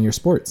exercises and your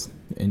sports,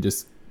 and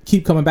just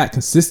keep coming back.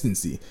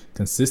 Consistency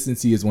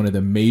is one of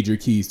the major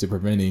keys to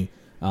preventing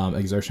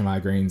exertion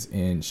migraines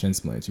and shin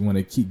splints. You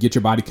want to get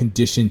your body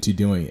conditioned to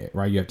doing it,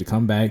 right? You have to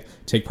come back,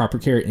 take proper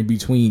care in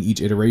between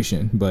each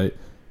iteration, but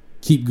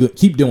keep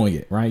doing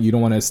it, right? You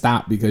don't want to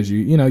stop because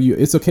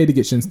it's okay to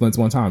get shin splints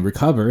one time,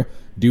 recover,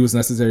 do what's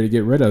necessary to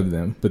get rid of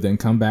them, but then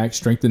come back,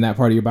 strengthen that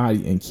part of your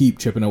body and keep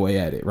chipping away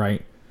at it,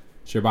 right?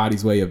 It's your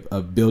body's way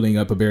of building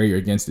up a barrier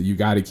against it. You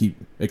got to keep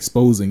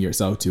exposing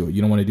yourself to it.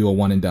 You don't want to do a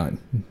one and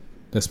done.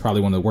 That's probably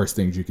one of the worst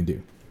things you can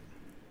do.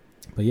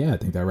 But yeah, I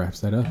think that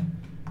wraps that up.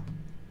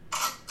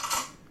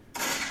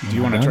 Do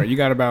you want to try? You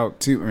got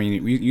about 2. I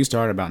mean, you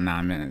started about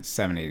 9 minutes,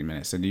 7-8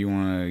 minutes. So do you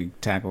want to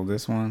tackle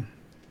this one?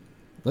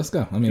 Let's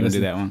go. I mean, let's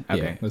do that one.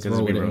 Okay, yeah, let's roll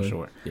roll be it real in.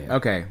 short. Yeah.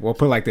 Okay, we'll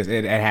put it like this.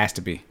 It has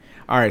to be.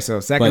 All right, so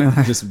second,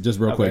 But just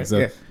real quick.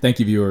 So thank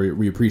you, viewer.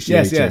 We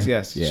appreciate. yes.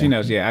 Yeah. She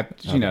knows. Yeah,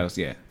 she knows.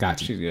 Yeah,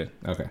 Gotcha. She's good.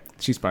 Okay.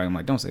 She's probably I'm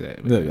like, don't say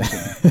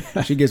that.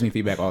 But she gives me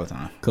feedback all the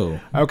time. Cool.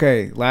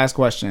 Okay, last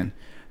question.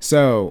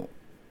 So,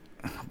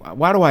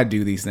 why do I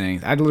do these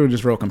things? I literally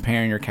just wrote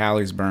comparing your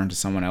calories burned to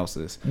someone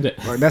else's.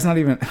 Or that's not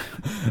even.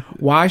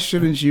 Why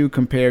shouldn't you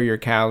compare your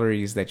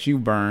calories that you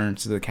burn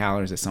to the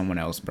calories that someone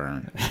else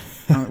burned?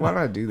 Why do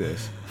I do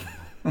this?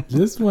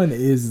 This one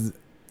is.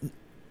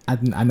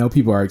 I know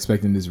people are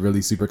expecting this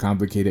really super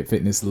complicated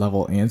fitness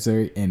level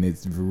answer, and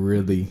it's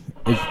really.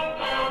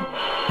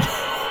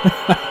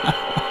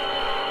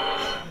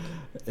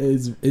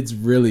 It's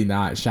really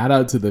not. Shout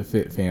out to the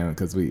Fit Fam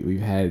because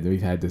we've had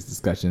this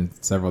discussion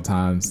several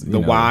times. The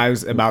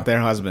wives about their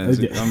husbands.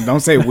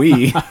 Don't say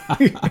we.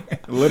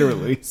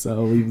 Literally.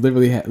 So we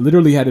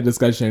literally had a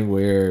discussion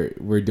where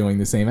we're doing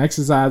the same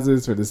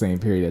exercises for the same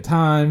period of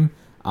time.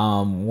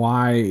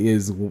 Why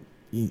is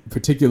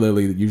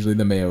particularly usually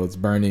the males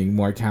burning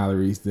more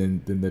calories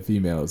than the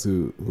females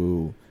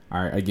who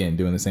are again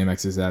doing the same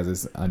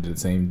exercises under the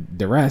same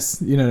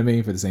duress, you know what I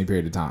mean, for the same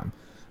period of time.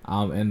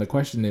 And the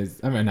question is,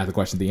 I mean, not the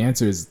question, the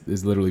answer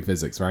is literally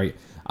physics, right?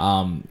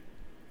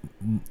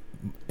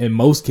 In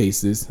most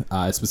cases,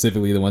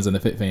 specifically the ones in the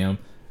Fit Fam,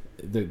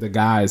 the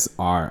guys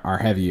are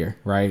heavier,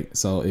 right?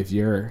 So if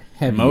you're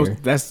heavier,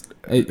 that's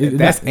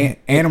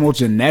animal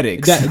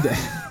genetics.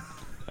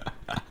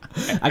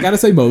 I gotta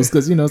say most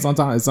because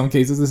sometimes in some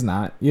cases it's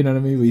not, you know what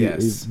I mean.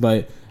 Yes.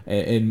 But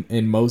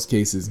in most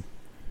cases,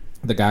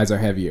 the guys are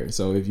heavier.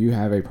 So if you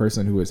have a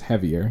person who is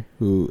heavier,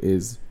 who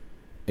is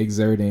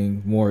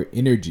exerting more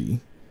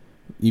energy,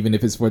 even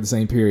if it's for the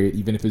same period,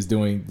 even if it's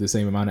doing the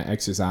same amount of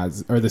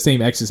exercise or the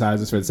same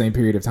exercises for the same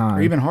period of time,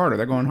 or even harder,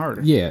 they're going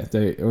harder. Yeah,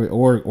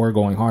 or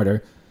going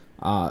harder.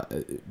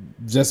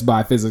 Just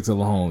by physics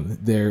alone,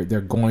 they're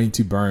going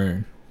to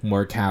burn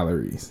more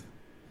calories.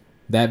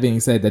 That being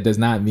said, that does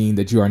not mean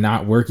that you are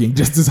not working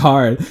just as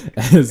hard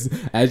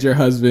as your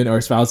husband or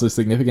spouse or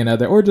significant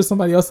other or just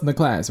somebody else in the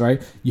class, right?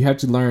 You have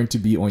to learn to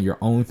be on your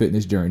own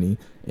fitness journey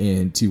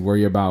and to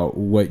worry about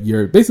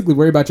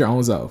worry about your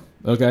own self.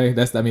 Okay,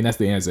 that's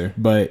the answer.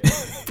 But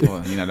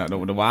well,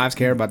 the wives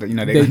care about their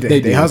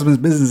husband's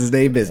business is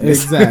their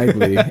business.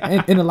 Exactly,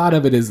 and a lot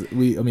of it is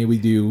we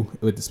do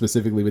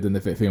specifically within the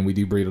Fit Fam, we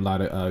do breed a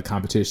lot of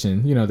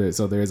competition.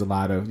 So there's a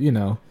lot of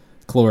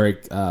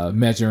caloric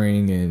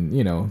measuring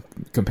and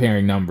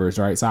comparing numbers,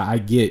 right? So I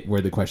get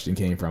where the question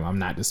came from. I'm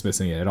not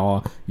dismissing it at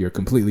all. You're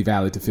completely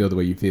valid to feel the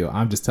way you feel.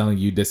 I'm just telling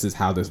you this is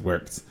how this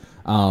works.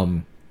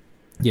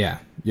 Yeah,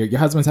 your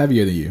husband's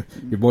heavier than you.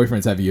 Your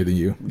boyfriend's heavier than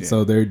you. Yeah.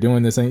 So they're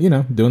doing the same,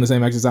 doing the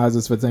same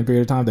exercises for the same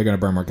period of time. They're gonna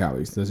burn more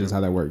calories. That's just how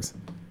that works.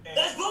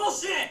 That's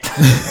bullshit.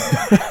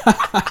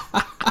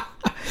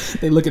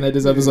 They looking at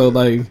this episode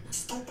like,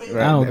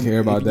 I don't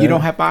care about that. You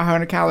don't have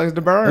 500 calories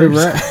to burn.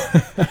 Right.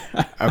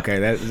 Okay,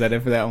 is that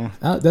it for that one?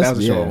 That was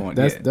a short one.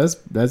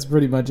 That's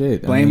pretty much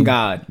it. Blame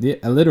God. Yeah,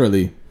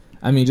 literally.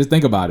 I mean, just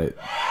think about it.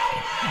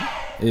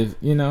 If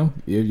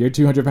you're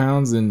 200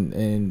 pounds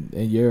and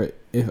you're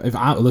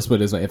let's put it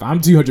this way, if I'm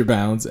 200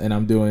 pounds and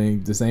I'm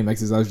doing the same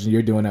exercise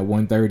you're doing at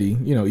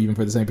 130, even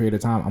for the same period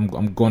of time,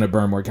 I'm going to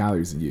burn more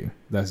calories than you.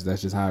 That's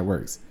just how it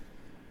works.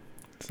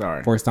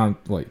 Sorry. Force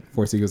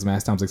equals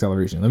mass times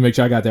acceleration. Let me make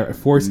sure I got that.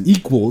 Force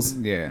equals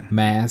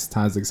mass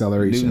times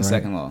acceleration. Newton's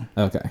second law.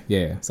 Okay,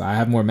 yeah. So I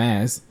have more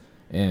mass,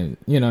 and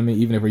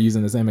even if we're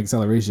using the same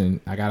acceleration,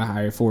 I got a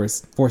higher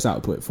force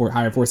output.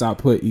 Higher force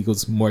output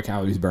equals more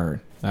calories burned.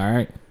 All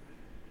right.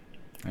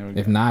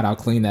 If not, I'll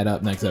clean that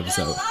up next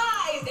episode.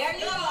 There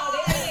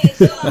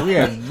you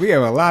go. we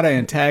have a lot of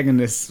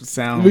antagonist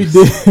sounds. We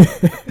do.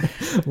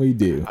 We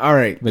do. All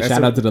right. But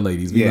shout out to the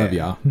ladies. We love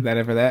y'all. Is that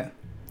it for that?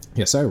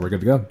 Yes, sir. We're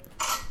good to go.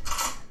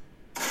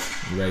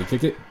 You ready to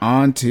kick it?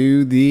 On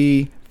to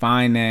the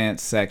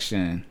finance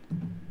section.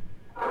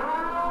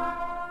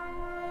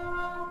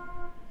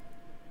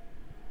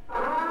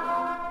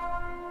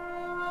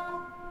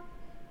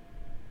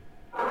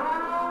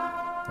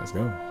 Let's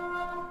go.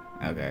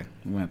 Okay.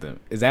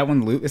 Is that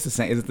one loop? It's the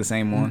same. Is it the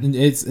same one?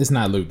 It's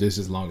not looped. It's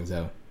just long as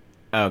hell.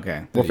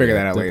 Okay, we'll figure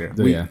that out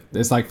later.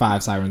 It's like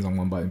 5 sirens on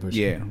one button push.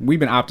 Yeah, we've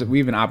been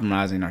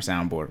optimizing our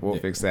soundboard. We'll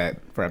fix that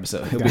for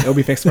episode. It'll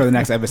be fixed for the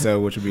next episode,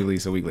 which will be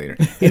released a week later.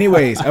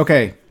 Anyways,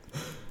 okay.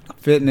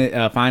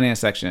 Fitness finance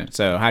section.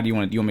 So, how do you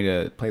want me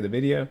to play the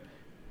video?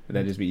 Would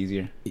that just be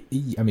easier?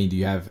 I mean, do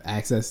you have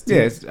access to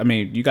it? I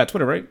mean, you got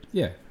Twitter, right?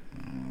 Yeah.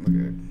 Look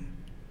at it.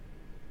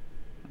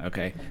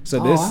 Okay,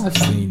 so this. I've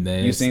seen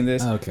this. You've seen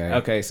this? Okay.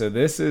 Okay, so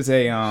this is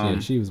a.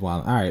 She was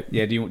wild. All right.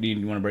 Yeah. Do you want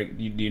to break?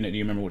 Do you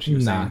remember what she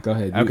was saying? Nah. Go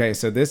ahead. Okay,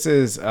 so this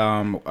is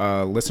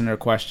a listener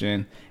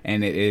question,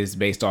 and it is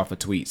based off a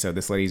tweet. So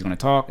this lady's going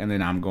to talk, and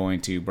then I'm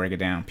going to break it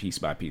down piece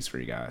by piece for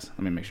you guys.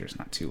 Let me make sure it's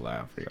not too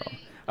loud for y'all.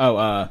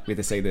 Oh, we have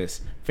to say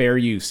this: fair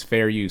use,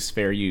 fair use,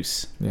 fair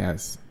use.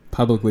 Yes.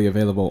 Publicly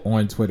available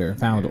on Twitter.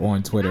 Found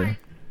on Twitter.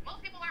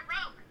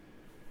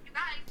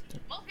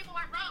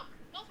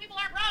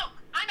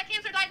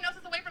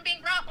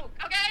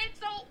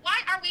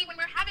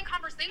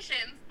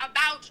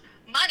 About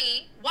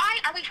money, why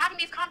are we having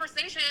these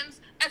conversations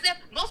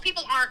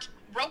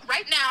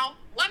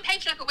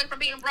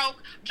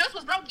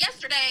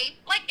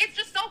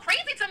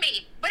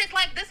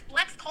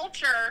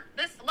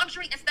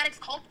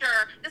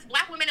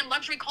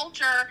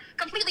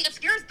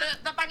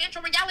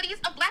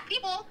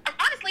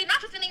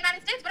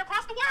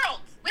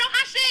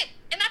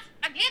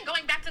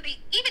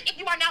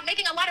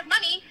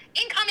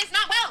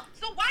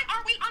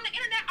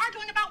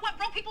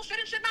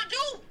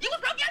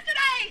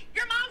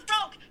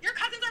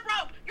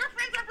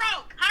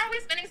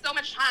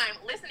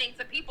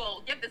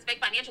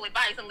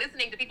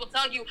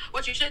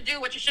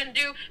you shouldn't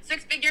do.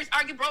 6 figures,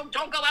 are you broke?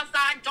 Don't go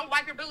outside. Don't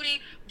wipe your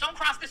booty. Don't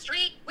cross the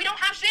street. We don't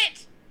have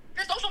shit.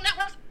 Your social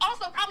networks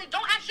also probably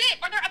don't have shit,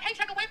 or they're a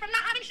paycheck away from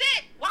not having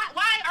shit. Why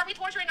are we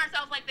torturing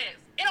ourselves like this?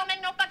 It don't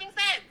make no fucking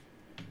sense.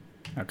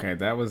 Okay,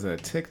 that was a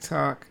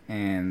TikTok,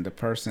 and the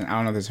person, I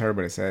don't know if it's her,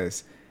 but it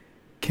says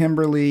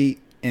Kimberly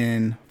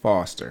N.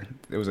 Foster.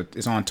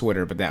 It's on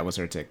Twitter, but that was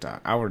her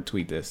TikTok. I would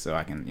tweet this so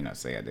I can,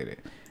 say I did it.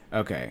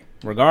 Okay.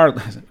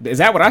 Regardless, is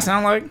that what I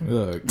sound like?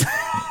 Look.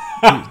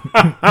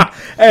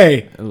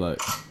 Hey.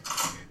 Look.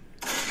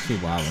 She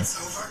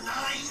wildin'.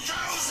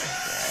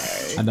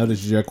 I know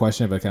this is your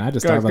question, but can I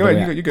just talk about the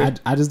way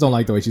I just don't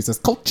like the way she says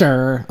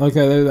culture.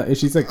 Okay,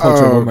 she said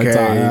culture one more time.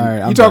 All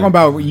right, you talking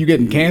about you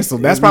getting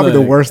canceled? That's probably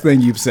the worst thing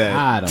you've said.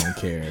 I don't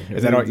care.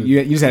 Is that all?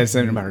 You just had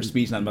something about her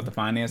speech, nothing about the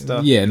finance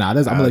stuff. Yeah, I'm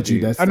gonna let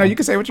you. I know you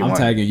can say what you want.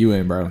 I'm tagging you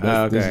in, bro.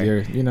 Okay, this is your,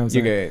 you know what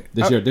I'm saying?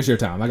 Good. This your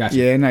time. I got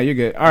you. Yeah, no, you're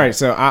good. All right,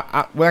 so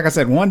I like I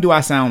said, one, do I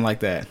sound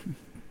like that?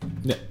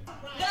 Yeah. The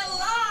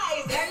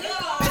lies. There you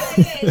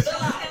go. The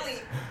lies.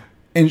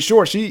 In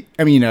short, she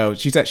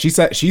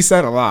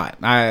said a lot.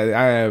 I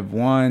have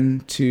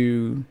 1,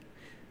 2,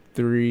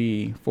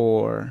 3,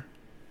 4,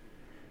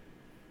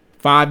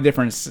 5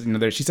 different.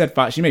 She said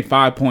 5. She made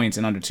 5 points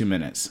in under 2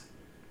 minutes.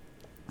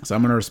 So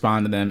I'm gonna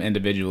respond to them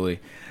individually.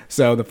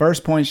 So the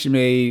first point she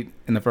made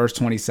in the first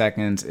 20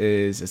 seconds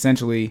is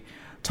essentially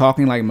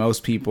talking like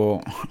most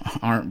people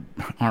aren't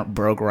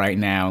broke right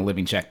now,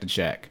 living check to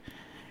check.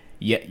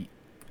 Yet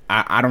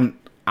I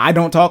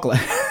don't talk like.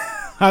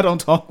 I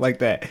don't talk like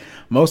that.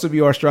 Most of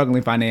you are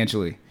struggling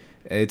financially.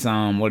 It's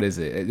what is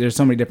it? There's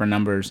so many different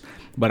numbers,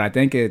 but I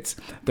think it's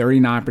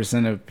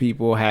 39% of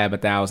people have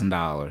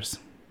 $1,000.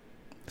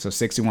 So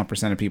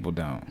 61% of people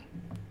don't.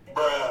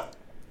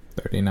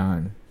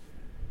 39.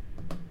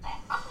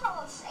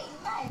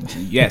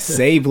 Yes,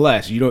 save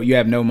less. You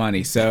have no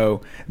money.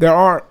 So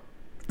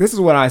this is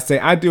what I say.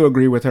 I do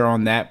agree with her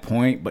on that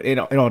point, but it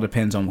all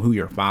depends on who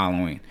you're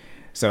following.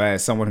 So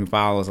as someone who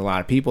follows a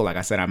lot of people, like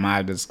I said, I might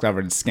have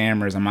discovered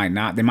scammers. I might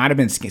not. They might have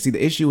been. See,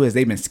 the issue is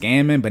they've been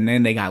scamming, but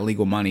then they got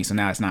legal money. So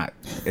now it's not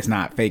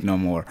fake no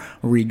more.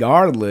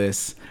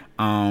 Regardless,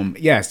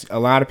 yes, a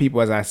lot of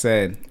people, as I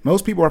said,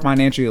 most people are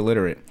financially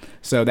illiterate.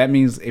 So that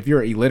means if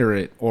you're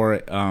illiterate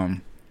or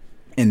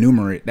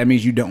innumerate, that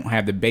means you don't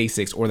have the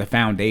basics or the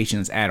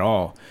foundations at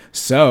all.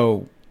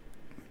 So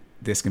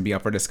this can be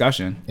up for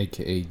discussion.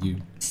 AKA you.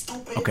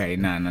 Okay,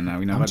 no.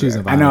 You know, I'm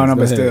choosing I know, violence.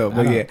 but Go still,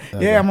 ahead.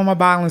 but yeah, I'm on my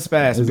violence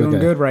fast. I'm doing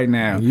good right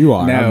now. You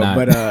are. No, I'm not.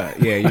 but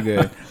yeah, you're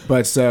good.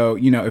 But so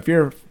if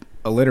you're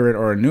illiterate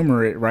or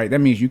enumerate, right, that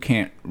means you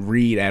can't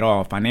read at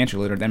all.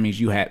 Financial illiterate, that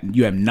means you have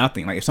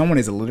nothing. Like if someone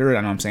is illiterate,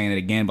 I know I'm saying it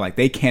again, but like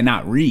they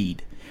cannot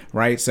read.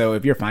 Right, so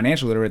if you're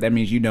financial literate, that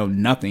means you know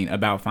nothing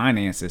about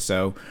finances.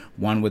 So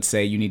one would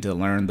say you need to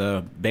learn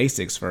the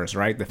basics first,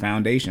 right? The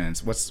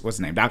foundations. What's his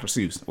name? Dr.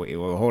 Seuss. Wait,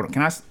 well, hold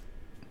on.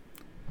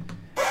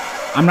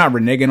 I'm not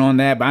reneging on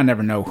that, but I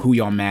never know who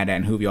y'all mad at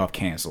and who y'all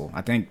cancel.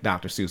 I think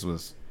Dr.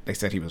 Seuss they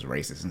said he was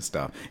racist and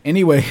stuff.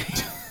 Anyway,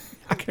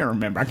 I can't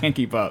remember. I can't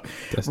keep up.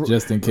 That's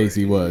just in case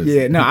he was.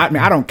 Yeah, no, I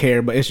mean, I don't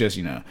care, but it's just,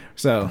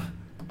 so.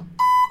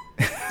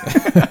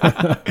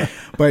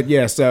 But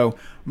yeah, so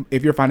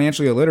if you're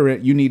financially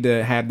illiterate, you need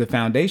to have the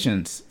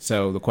foundations.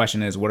 So the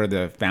question is, what are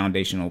the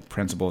foundational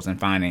principles in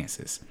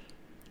finances?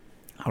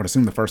 I would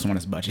assume the first one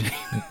is budgeting.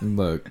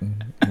 Look,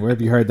 where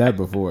have you heard that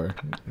before?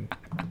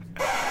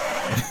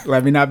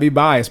 Let me not be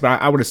biased,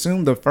 but I would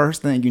assume the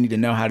first thing you need to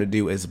know how to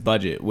do is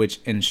budget, which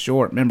in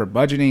short, remember,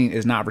 budgeting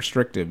is not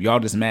restrictive. Y'all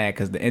just mad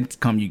because the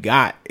income you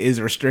got is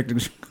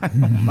restricted.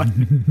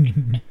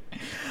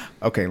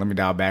 Okay, let me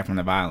dial back from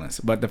the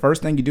violence. But the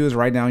first thing you do is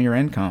write down your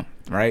income,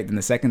 right? Then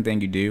the second thing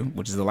you do,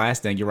 which is the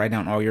last thing, you write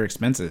down all your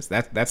expenses.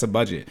 That's a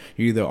budget.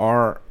 You either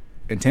are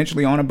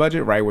intentionally on a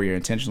budget, right, where you're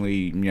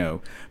intentionally,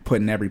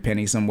 putting every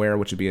penny somewhere,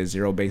 which would be a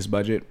zero-based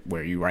budget,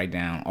 where you write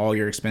down all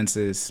your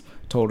expenses,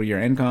 total your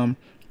income,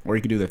 or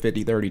you could do the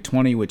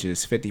 50-30-20, which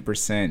is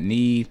 50%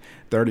 need,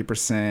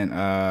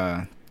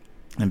 30%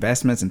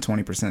 investments, and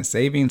 20%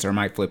 savings, or I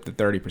might flip the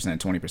 30%,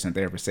 20%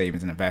 there for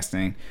savings and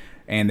investing.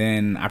 And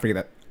then I forget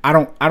that. I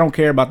don't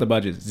care about the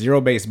budget,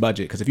 zero-based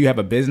budget, because if you have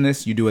a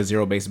business, you do a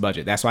zero-based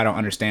budget. That's why I don't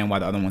understand why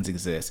the other ones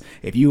exist.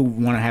 If you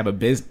want to have a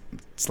business,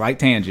 slight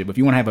tangent, but if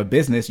you want to have a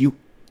business,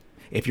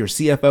 if your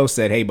CFO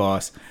said, "Hey,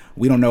 boss,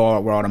 we don't know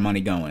where all the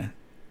money going,"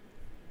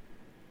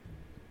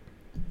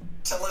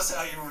 tell us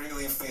how you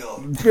really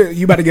feel.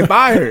 You about to get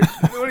fired.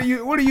 What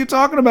are you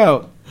talking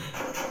about?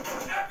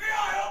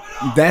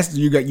 That's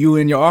you got you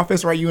in your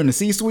office, right? You in the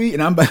C-suite,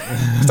 and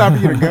it's time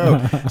for you to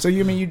go. So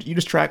you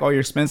just track all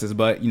your expenses,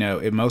 but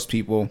if most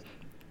people,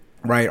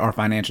 right, are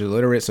financially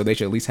literate, so they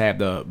should at least have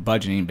the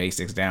budgeting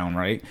basics down,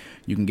 right?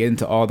 You can get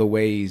into all the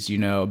ways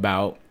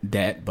about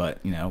debt,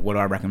 but what do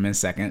I recommend?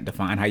 Second,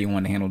 define how you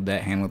want to handle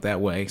debt, handle it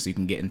that way, so you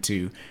can get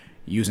into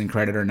using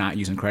credit or not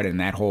using credit in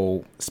that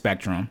whole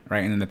spectrum,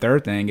 right? And then the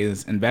third thing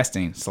is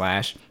investing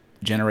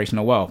 /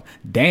 generational wealth.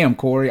 Damn,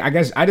 Corey, I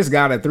guess I just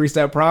got a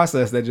 3-step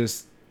process that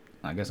just.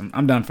 I guess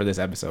I'm done for this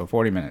episode.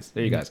 40 minutes.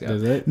 There you guys go.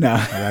 Is it? No.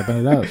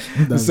 Wrapping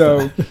it up.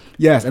 So,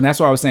 yes, and that's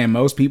what I was saying.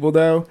 Most people,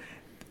 though,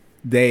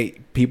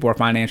 people are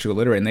financially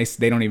illiterate, and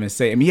they don't even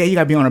say, I mean, yeah, you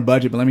gotta be on a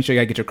budget, but let me show you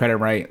how to get your credit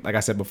right, like I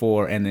said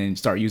before, and then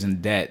start using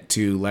debt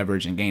to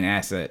leverage and gain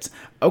assets.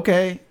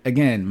 Okay,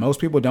 again, most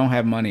people don't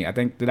have money. I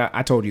think that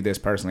I told you this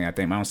personally. I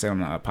don't say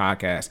on a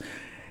podcast.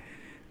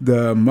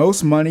 The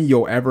most money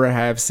you'll ever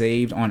have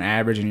saved on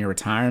average in your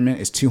retirement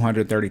is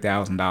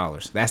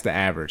 $230,000. That's the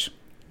average.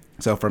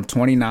 So from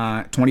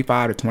 25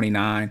 to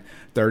 29,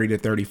 30 to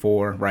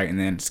 34, right, and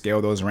then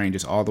scale those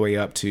ranges all the way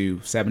up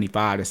to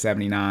 75 to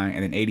 79,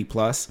 and then 80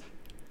 plus.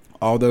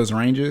 All those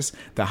ranges,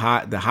 the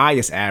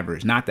highest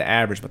average, not the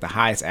average, but the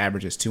highest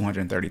average is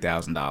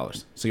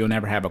 $230,000. So you'll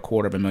never have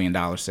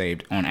 $250,000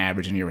 saved on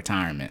average in your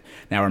retirement.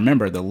 Now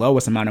remember, the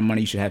lowest amount of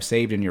money you should have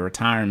saved in your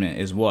retirement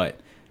is what?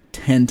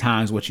 10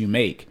 times what you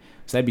make.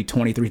 So that'd be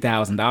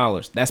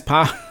 $23,000. That's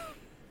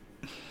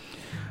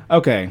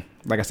okay.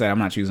 Like I said, I'm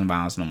not choosing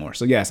violence no more.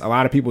 So yes, a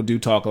lot of people do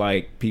talk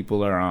like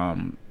people are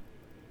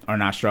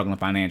not struggling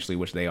financially,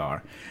 which they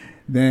are.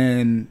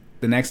 Then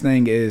the next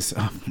thing is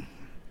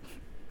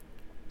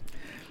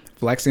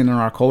flexing in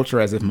our culture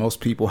as if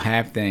most people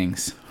have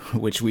things,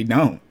 which we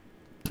don't.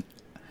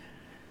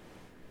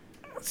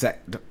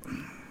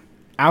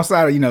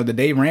 Outside of, the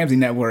Dave Ramsey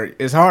network,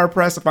 it's hard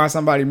pressed to find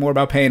somebody more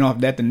about paying off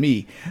debt than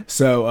me.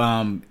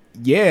 So,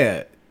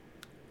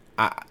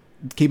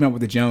 keeping up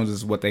with the Joneses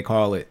is what they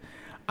call it.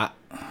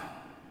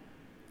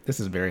 This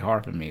is very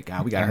hard for me.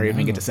 God, we got to hurry up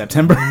and get to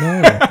September.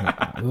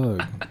 No,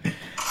 look,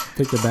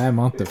 picked a bad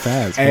month to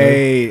fast.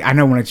 Hey, bro. I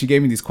know when you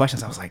gave me these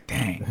questions, I was like,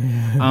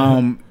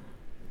 dang.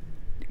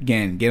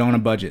 Again, get on a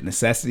budget.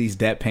 Necessities,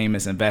 debt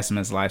payments,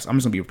 investments, life. I'm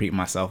just going to be repeating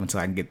myself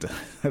until I can get to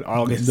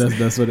August.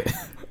 That's what it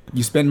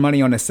You spend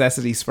money on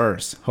necessities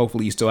first.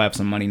 Hopefully you still have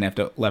some money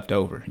left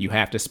over. You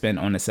have to spend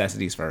on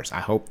necessities first. I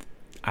hope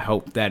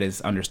that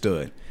is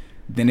understood.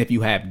 Then if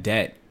you have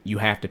debt, you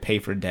have to pay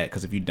for debt,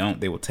 because if you don't,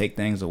 they will take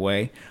things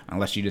away,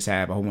 unless you just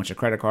have a whole bunch of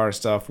credit card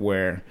stuff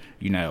where,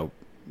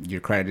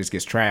 your credit just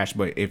gets trashed.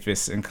 But if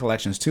it's in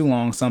collections too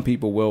long, some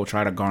people will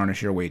try to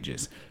garnish your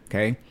wages.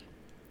 Okay.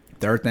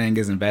 Third thing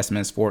is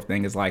investments. Fourth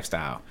thing is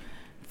lifestyle.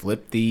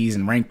 Flip these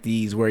and rank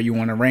these where you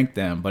want to rank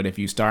them. But if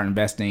you start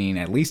investing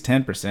at least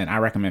 10%, I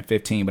recommend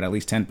 15, but at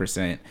least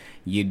 10%,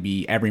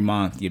 every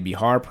month, you'd be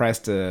hard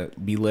pressed to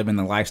be living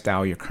the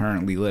lifestyle you're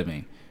currently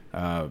living.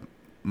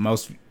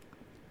 Most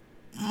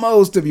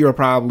of you are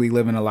probably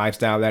living a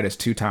lifestyle that is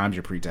 2 times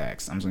your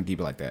pre-tax. I'm just going to keep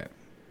it like that.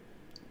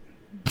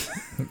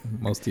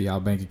 Most of y'all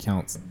bank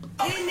accounts.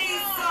 He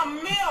needs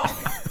some milk.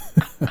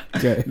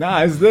 Okay.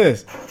 Nah, it's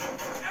this.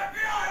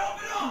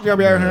 Y'all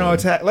be out here on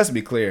tax. Let's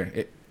be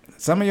clear.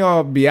 Some of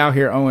y'all be out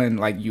here owing,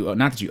 not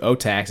that you owe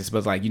taxes,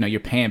 but you're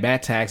paying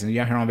back taxes and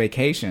you're out here on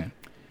vacation.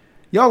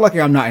 Y'all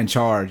lucky I'm not in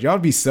charge. Y'all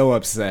be so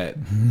upset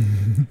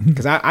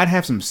because I'd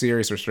have some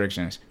serious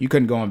restrictions. You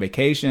couldn't go on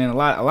vacation. A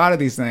lot of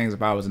these things,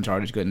 if I was in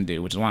charge, you couldn't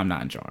do, which is why I'm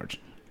not in charge.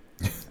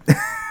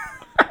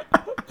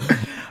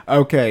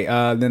 Okay,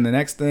 then the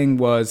next thing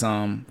was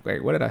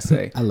wait, what did I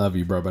say? I love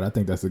you, bro, but I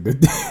think that's a good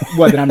thing.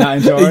 What, that I'm not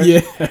in charge?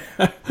 Yeah.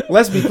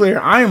 Let's be clear.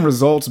 I am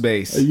results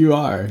based. You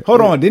are.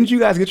 Hold on. Didn't you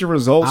guys get your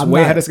results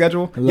ahead of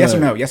schedule? Look, yes or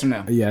no? Yes or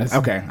no? Yes.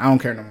 Okay. I don't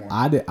care no more.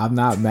 I'm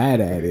not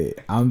mad at it.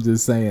 I'm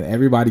just saying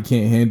everybody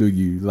can't handle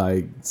you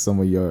like some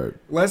of your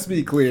Let's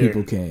be clear.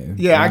 people can.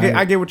 Yeah, right?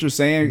 I get what you're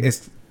saying.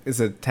 It's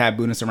a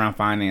tabooness around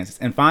finances.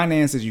 And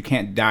finances, you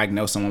can't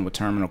diagnose someone with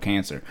terminal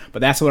cancer. But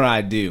that's what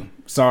I do.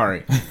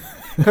 Sorry.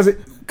 Because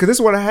this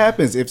is what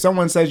happens. If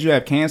someone says you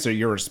have cancer,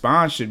 your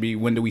response should be,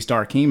 when do we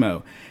start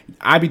chemo?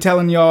 I be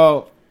telling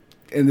y'all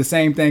in the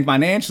same thing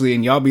financially,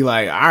 and y'all be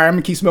like, all right, I'm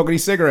going to keep smoking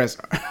these cigarettes.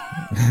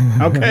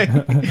 Okay.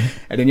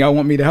 And then y'all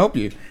want me to help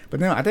you. But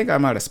then I think I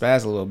might have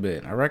spazzed a little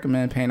bit. I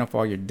recommend paying off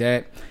all your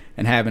debt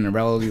and having a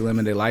relatively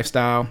limited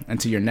lifestyle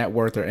until your net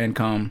worth or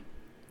income.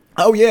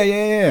 Oh,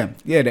 yeah.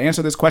 To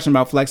answer this question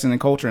about flexing and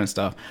culture and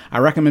stuff, I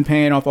recommend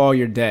paying off all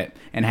your debt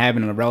and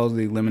having a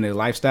relatively limited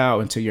lifestyle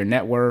until your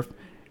net worth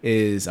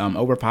is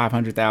over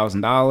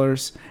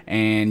 $500,000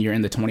 and you're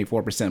in the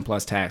 24%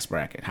 plus tax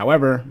bracket.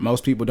 However,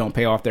 most people don't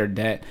pay off their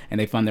debt and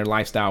they fund their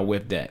lifestyle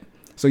with debt.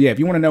 So yeah, if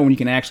you want to know when you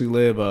can actually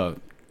live a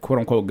quote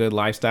unquote good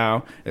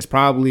lifestyle, it's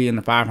probably in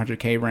the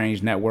 500K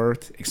range net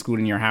worth,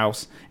 excluding your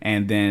house,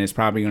 and then it's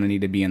probably going to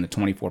need to be in the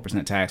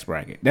 24% tax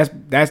bracket.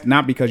 That's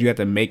not because you have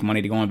to make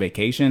money to go on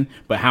vacation,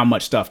 but how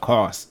much stuff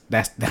costs.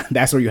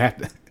 That's where you have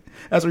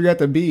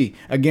to be.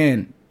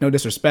 Again, no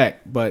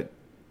disrespect, but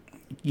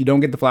you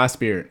don't get the fly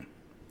Spirit.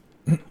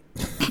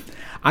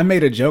 I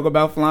made a joke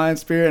about flying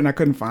Spirit and I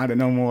couldn't find it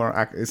no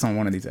more. It's on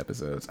one of these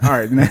episodes. All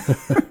right.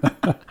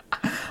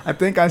 I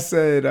think I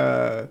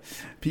said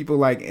people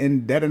like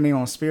indebted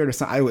on Spirit or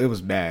something. It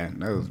was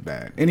bad. That was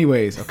bad.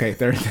 Anyways, okay,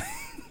 third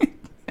thing.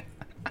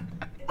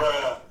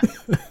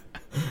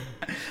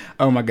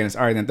 Oh my goodness.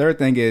 All right, then third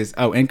thing is,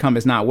 income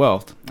is not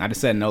wealth. I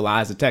just said no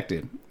lies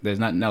detected. There's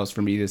nothing else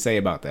for me to say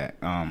about that.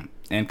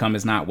 Income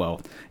is not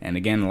wealth. And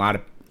again, a lot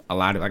of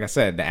like I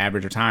said, the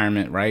average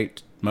retirement, right?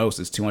 Most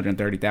is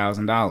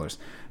 $230,000.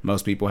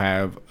 Most people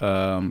have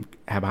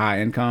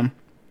high income,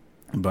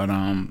 but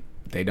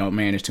they don't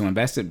manage to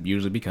invest it,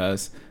 usually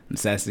because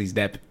necessities,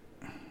 debt.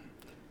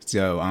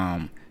 So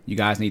You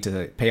guys need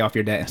to pay off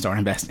your debt and start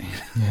investing.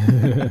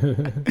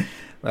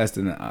 Less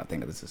than I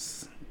think this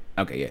is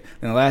okay. Yeah.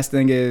 And the last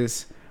thing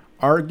is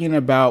arguing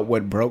about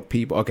what broke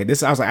people. Okay, I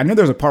was like, I knew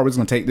there was a part where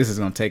this is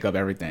gonna take up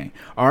everything.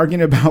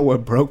 Arguing about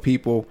what broke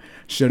people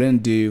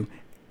shouldn't do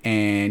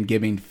and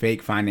giving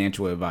fake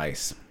financial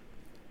advice.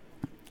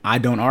 I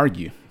don't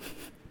argue.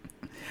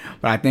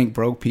 But I think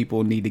broke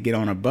people need to get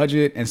on a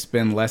budget and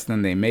spend less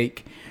than they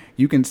make.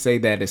 You can say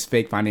that it's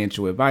fake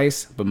financial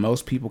advice, but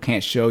most people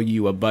can't show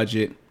you a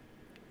budget,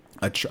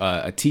 a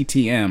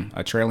TTM,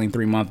 a trailing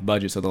 3-month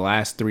budget, so the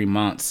last 3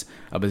 months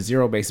of a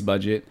zero-based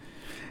budget,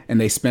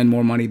 and they spend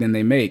more money than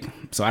they make.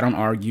 So I don't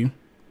argue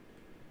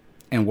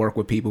and work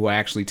with people who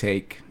actually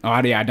take...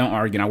 Oh, yeah, I don't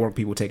argue, and I work with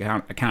people who take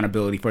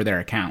accountability for their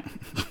account.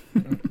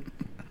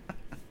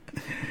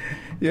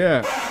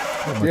 Yeah.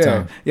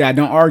 Yeah, I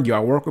don't argue.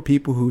 I work with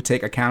people who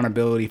take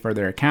accountability for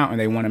their account and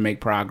they want to make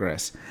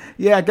progress.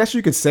 Yeah, I guess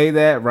you could say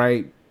that,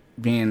 right?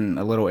 Being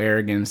a little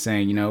arrogant and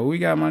saying, you know, we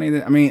got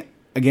money. I mean,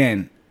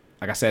 again,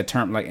 like I said,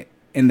 like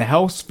in the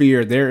health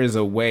sphere, there is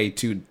a way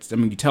to, I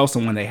mean, you tell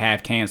someone they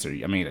have cancer.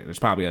 I mean, there's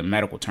probably a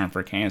medical term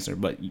for cancer,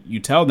 but you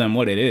tell them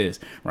what it is,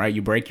 right?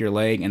 You break your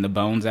leg and the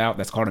bone's out.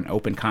 That's called an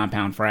open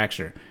compound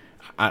fracture.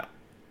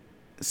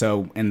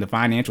 So in the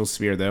financial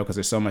sphere, though, because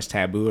there's so much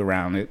tabooness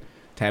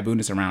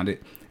around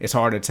it, it's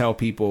hard to tell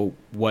people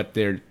what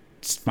their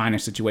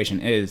financial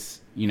situation is,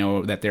 you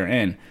know, that they're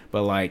in.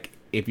 But like,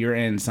 if you're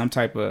in some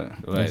type of,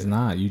 it's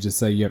not. You just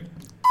say you're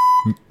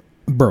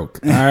broke.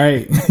 All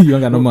right, you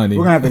don't got no money.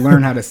 We're gonna have to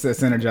learn how to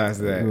synergize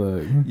that.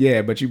 Look.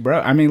 Yeah, but you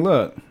broke. I mean,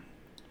 look,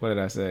 what did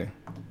I say?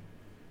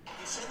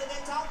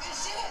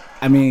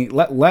 I mean,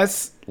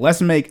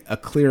 let's make a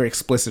clear,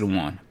 explicit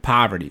one.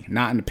 Poverty,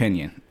 not an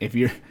opinion. If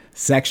you're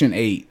Section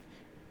 8.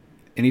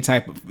 Any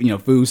type of, you know,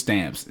 food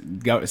stamps,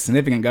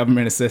 significant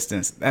government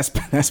assistance, that's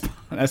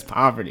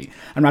poverty.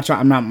 I'm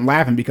not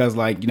laughing because,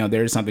 like, you know,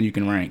 there's something you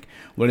can rank.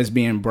 What is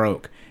being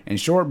broke? In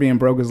short, being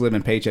broke is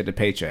living paycheck to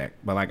paycheck.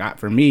 But like,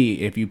 for me,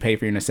 if you pay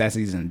for your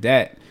necessities in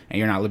debt and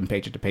you're not living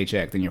paycheck to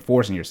paycheck, then you're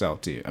forcing yourself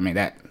to. I mean,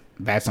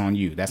 that's on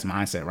you. That's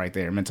mindset right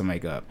there, mental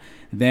makeup.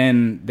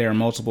 Then there are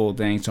multiple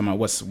things talking about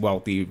what's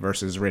wealthy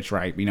versus rich,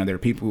 right? You know, there are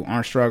people who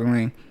aren't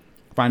struggling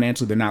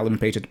financially. They're not living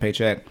paycheck to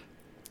paycheck.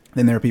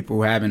 Then there are people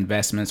who have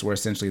investments where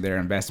essentially their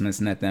investments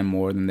net them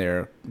more than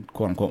their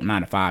quote unquote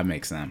 9 to 5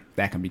 makes them.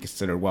 That can be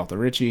considered wealthy or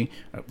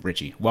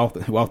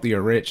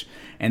rich.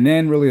 And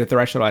then really the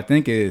threshold I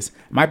think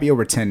might be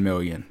over 10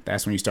 million.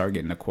 That's when you start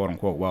getting the quote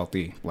unquote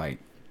wealthy. Like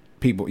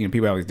people, you know,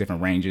 people have these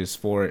different ranges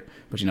for it.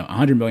 But you know,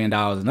 $100 million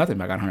is nothing,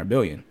 but I got 100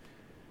 billion.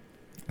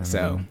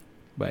 So,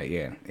 but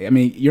yeah, I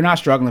mean, you're not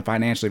struggling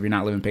financially if you're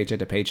not living paycheck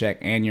to paycheck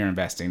and you're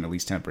investing at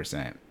least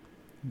 10%.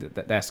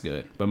 That's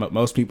good, but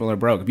most people are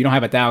broke. If you don't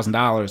have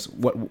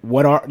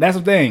 $1,000, that's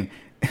the thing.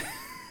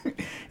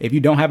 If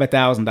you don't have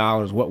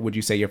 $1,000, what would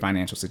you say your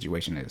financial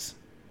situation is?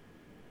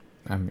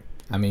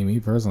 I mean, me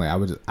personally,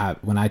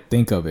 when I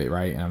think of it,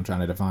 right, and I'm trying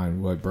to define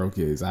what broke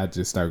is, I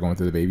just start going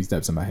through the baby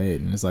steps in my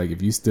head, and it's like,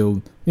 if you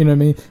still, you know what I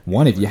mean?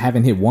 One, if you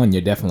haven't hit one,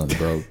 you're definitely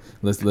broke.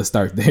 Let's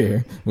start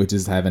there, which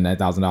is having that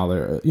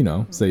 $1,000, you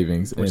know,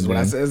 savings. Which is what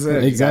I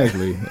said.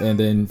 Exactly. And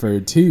then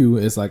for 2,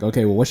 it's like,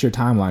 okay, well, what's your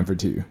timeline for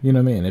 2? You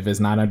know what I mean? If it's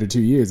not under 2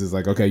 years, it's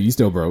like, okay, you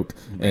still broke.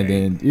 Right. And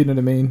then, you know what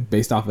I mean?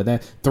 Based off of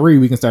that, 3,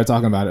 we can start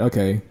talking about it.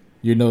 Okay,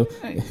 you're no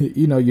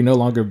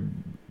longer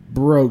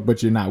broke,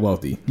 but you're not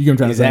wealthy. You know what I'm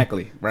trying to say?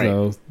 Exactly. Right.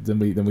 So then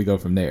we go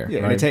from there. Yeah,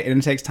 right? and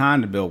it takes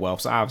time to build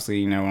wealth. So obviously,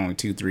 you know, we're only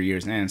 2-3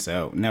 years in.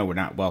 So no, we're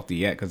not wealthy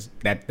yet because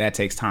that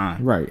takes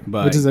time. Right.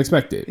 But which is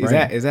expected.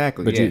 Right?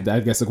 Exactly. But yeah.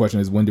 I guess the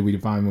question is, when do we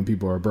define when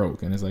people are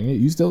broke? And it's like, hey,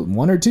 you still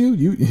 1 or 2?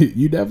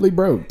 You definitely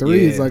broke.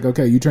 3 is like,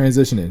 okay, you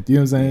transitioning. You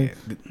know what I'm saying?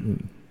 Yeah.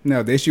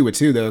 No, the issue with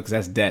 2 though, because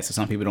that's debt. So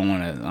some people don't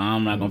want to.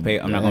 I'm not gonna pay.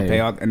 I'm not gonna pay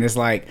off. And it's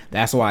like,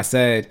 that's why I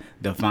said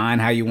define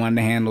how you want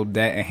to handle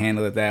debt and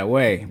handle it that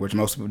way, which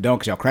most people don't,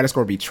 because your credit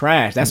score be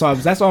trash. That's why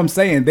I'm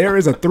saying there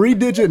is a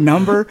 3-digit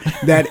number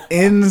that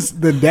ends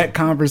the debt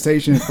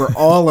conversation for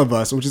all of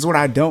us, which is what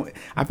I feel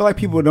like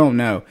people don't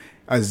know.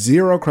 A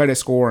 0 credit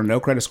score or no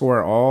credit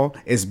score at all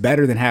is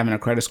better than having a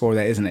credit score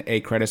that isn't an A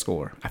credit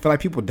score. I feel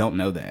like people don't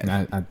know that.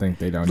 I think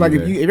they don't. It's like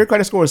if your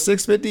credit score is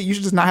 650, you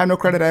should just not have no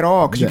credit at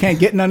all because you can't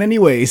get none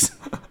anyways.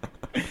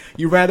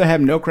 You'd rather have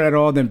no credit at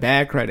all than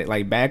bad credit.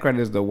 Like, bad credit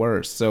is the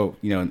worst. So,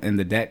 you know, in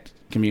the debt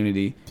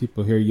community,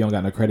 people hear you don't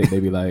got no credit, they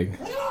be like,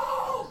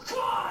 No,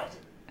 God!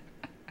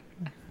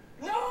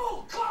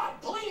 No, God,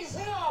 please,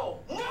 no!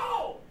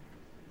 No!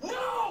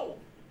 No!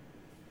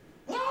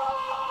 No!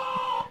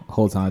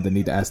 whole time they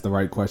need to ask the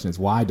right questions.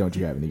 Why don't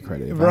you have any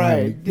credit?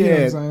 Right.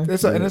 Yeah. And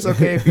it's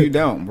okay if you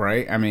don't,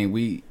 right? I mean,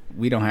 we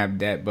don't have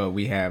debt, but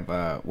we have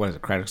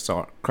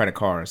credit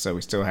card, so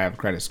we still have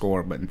credit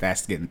score, but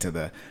that's getting to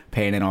the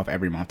paying it off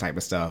every month type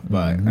of stuff.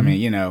 But I mean,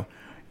 you know,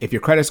 if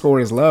your credit score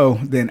is low,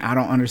 then I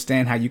don't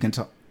understand how you can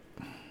talk.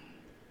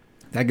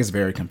 That gets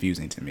very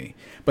confusing to me.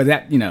 But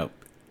that, you know,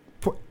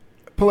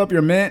 pull up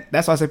your Mint.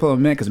 That's why I say pull up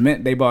Mint, because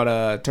Mint, they bought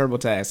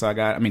TurboTax. So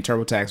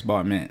TurboTax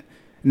bought Mint.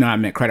 No, I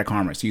meant Credit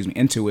Karma, excuse me.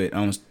 Intuit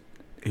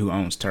who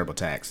owns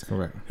TurboTax.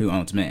 Correct. Who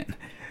owns Mint.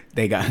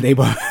 They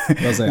bought. I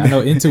was like, I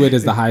know Intuit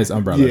is the highest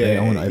umbrella. They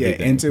own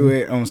everything.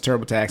 Intuit owns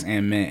TurboTax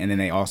and Mint, and then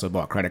they also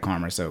bought Credit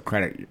Karma. So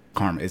Credit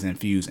Karma is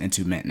infused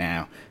into Mint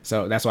now.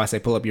 So that's why I say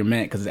pull up your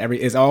Mint, because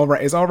it's all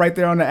right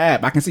there on the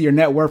app. I can see your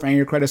net worth and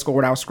your credit score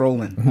without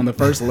scrolling on the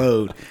first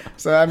load.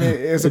 So I mean, it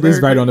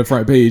is right on the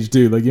front page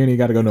too. Like you ain't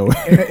got to go nowhere.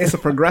 And it's a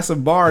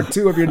progressive bar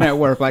too of your net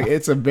worth. Like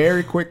it's a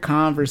very quick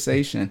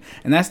conversation,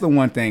 and that's the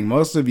one thing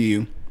most of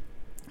you.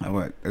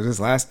 What is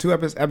this last two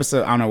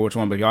episode? I don't know which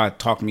one, but y'all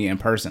talk to me in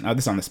person. Oh,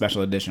 this is on the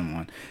special edition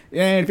one.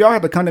 And if y'all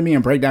have to come to me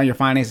and break down your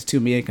finances to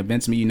me and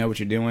convince me you know what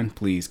you're doing,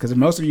 please. Because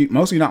most of you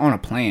not on a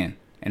plan.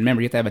 And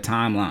remember, you have to have a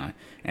timeline.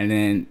 And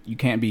then you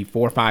can't be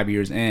 4 or 5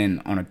 years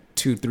in on a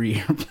 2-3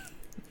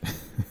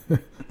 year.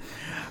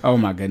 Oh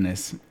my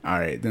goodness. All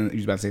right. Then you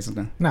was about to say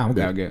something? No, I'm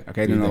good. Oh, good.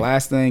 Okay. Then the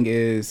last thing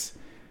is,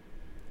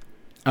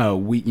 she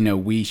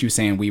was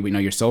saying we know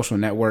your social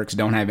networks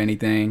don't have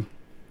anything.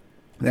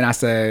 Then I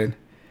said,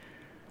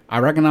 I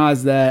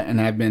recognize that,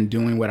 and I've been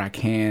doing what I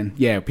can.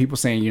 Yeah, people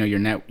saying,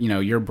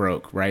 you're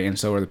broke, right? And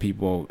so are the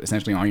people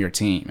essentially on your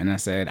team. And I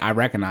said, I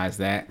recognize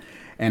that,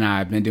 and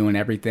I've been doing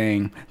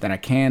everything that I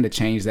can to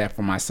change that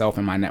for myself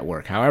and my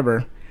network.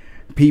 However,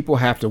 people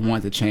have to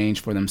want to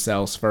change for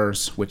themselves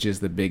first, which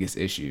is the biggest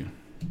issue.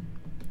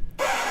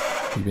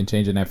 He's been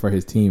changing that for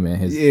his team and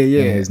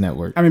his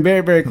network. I mean, very,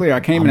 very clear.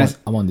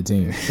 I'm on the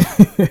team.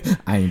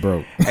 I ain't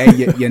broke. Hey,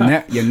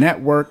 your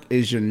network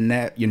is your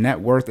net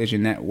worth is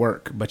your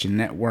network, but your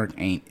network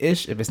ain't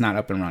ish if it's not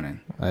up and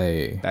running.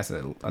 Hey, that's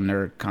a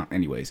nerd.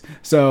 Anyways,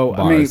 so bars.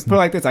 I mean, put it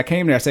like this: I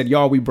came there, I said,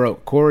 "Y'all, we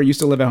broke. Corey, you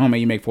still live at home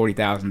and you make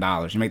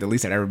 $40,000. You make the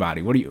least at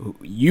everybody. What do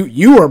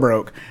you are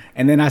broke?"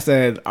 And then I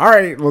said, "All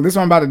right, well, this is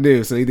what I'm about to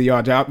do. So either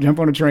y'all jump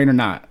on the train or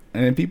not."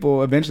 And then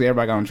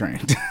everybody got on the train.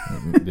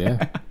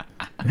 Yeah.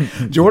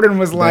 Jordan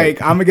was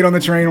like, "I'm gonna get on the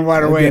train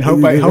right away and hope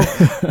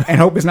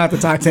it's not the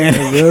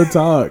Titanic." Real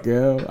talk,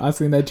 yo. I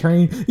seen that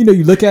train.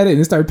 You look at it and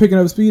it started picking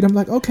up speed. I'm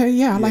like, okay,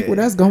 yeah, I like where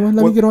that's going.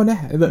 Let me get on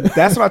that.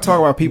 That's what I talk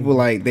about. People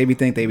like they be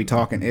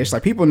talking ish.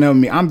 Like people know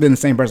me. I've been the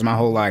same person my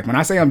whole life. When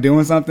I say I'm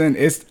doing something,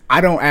 I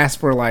don't ask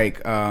for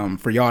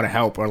for y'all to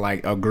help or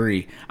like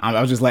agree.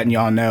 I was just letting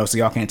y'all know so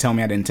y'all can't tell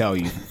me I didn't tell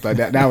you. But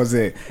that was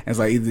it. It's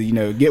like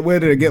either get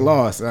with it or get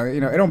lost.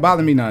 It don't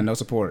bother me none. No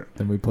support.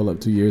 Then we pull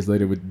up 2 years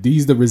later with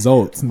these the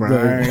results.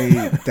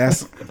 Right.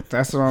 that's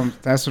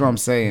what I'm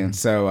saying.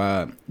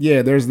 So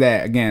there's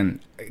that. Again,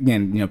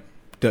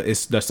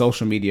 the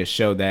social media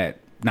show that,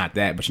 not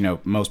that,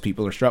 but most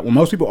people are struggling.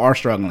 Well, most people are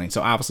struggling.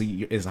 So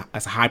obviously it's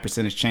a high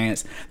percentage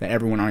chance that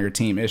everyone on your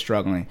team is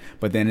struggling.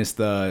 But then it's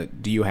do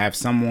you have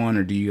someone,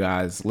 or do you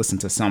guys listen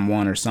to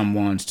someone or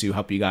someone's to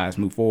help you guys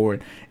move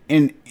forward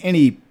in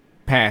any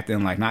path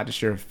in like not just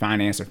your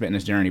finance or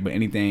fitness journey, but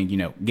anything,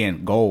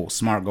 again, goals,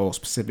 SMART goals,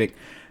 specific,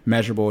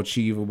 measurable,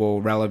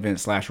 achievable,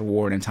 relevant /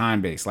 reward, and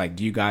time based. Like,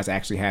 do you guys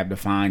actually have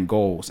defined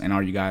goals, and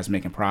are you guys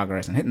making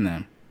progress and hitting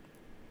them?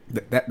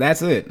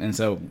 That's it. And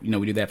so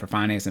we do that for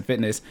finance and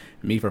fitness.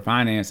 Me for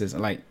finance is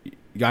like,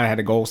 you gotta have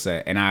a goal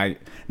set. And I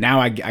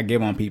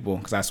give on people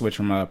because I switch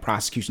from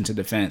prosecution to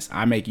defense.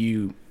 I make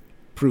you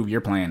prove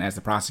your plan as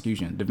the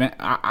prosecution.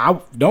 I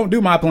don't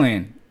do my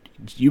plan.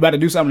 You about to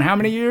do something in how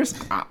many years?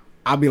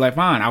 I'll be like,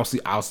 fine.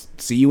 I'll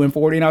see you in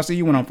 40, and I'll see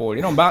you when I'm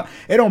 40.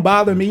 It don't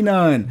bother me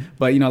none.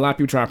 But a lot of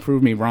people try to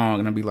prove me wrong,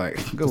 and I'll be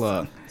like, good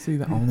luck. See,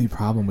 the only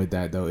problem with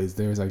that though is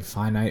there's a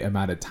finite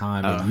amount of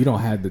time, and you don't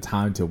have the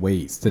time to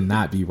waste to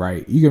not be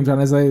right. You get what I'm trying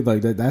to say?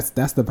 Like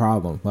that's the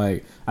problem.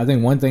 Like, I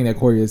think one thing that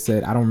Corey has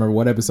said, I don't remember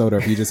what episode or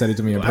if he just said it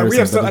to me in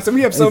person.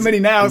 we have so many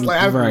now. It's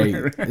like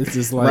right. It's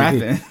just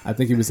like I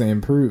think he was saying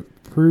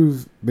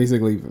prove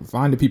basically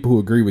find the people who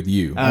agree with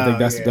you. I think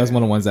that's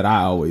one of the ones that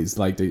I always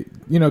like to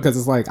because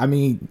it's like, I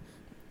mean,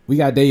 we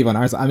got Dave on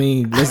our side. I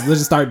mean, let's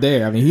just start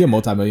there. I mean, he a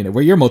multimillionaire.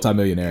 Where you're a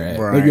multimillionaire at?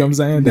 Right. Like, you know what I'm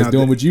saying? That's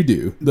doing what you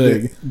do.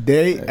 Like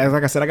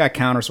I said, I got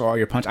counters for all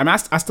your punch. I mean,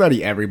 I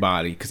study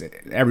everybody because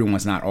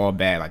everyone's not all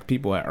bad. Like,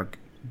 people are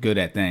good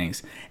at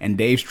things. And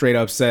Dave straight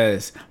up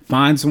says,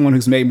 find someone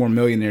who's made more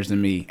millionaires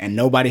than me, and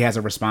nobody has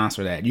a response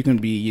for that. You can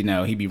be,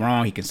 he'd be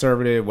wrong, he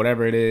conservative,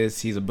 whatever it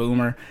is, he's a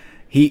boomer.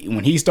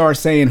 When he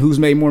starts saying who's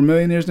made more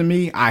millionaires than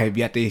me, I have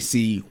yet to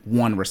see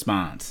one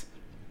response.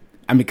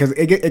 I mean, because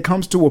it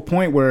comes to a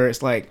point where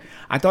it's like,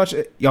 I thought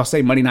y'all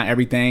say money not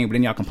everything, but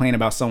then y'all complain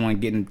about someone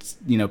getting,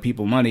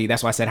 people money.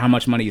 That's why I said how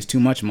much money is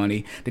too much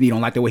money. Then you don't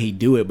like the way he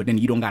do it, but then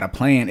you don't got a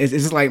plan. It's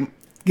just like,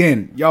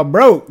 again, y'all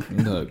broke.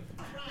 Look.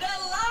 The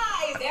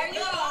lies. There you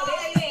go.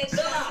 There it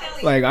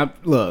is.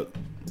 Like, look.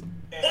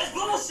 That's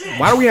bullshit.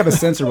 Why do we have a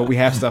censor but we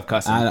have stuff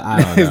cussing?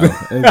 I don't know.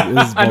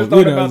 It's I just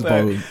thought about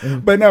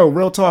that. But no,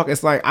 real talk.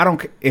 It's like,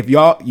 if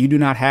you do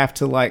not have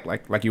to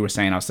like you were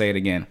saying, I'll say it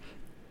again.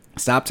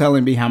 Stop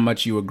telling me how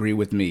much you agree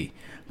with me.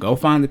 Go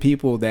find the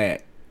people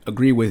that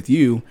agree with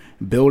you,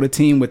 build a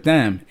team with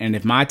them. And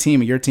if my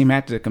team and your team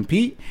have to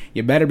compete,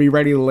 you better be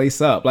ready to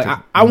lace up. Like,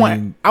 I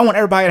want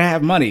everybody to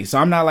have money. So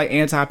I'm not like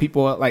anti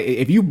people. Like,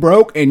 if you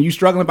broke and you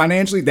struggling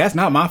financially, that's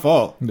not my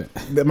fault.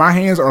 My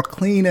hands are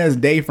clean as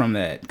day from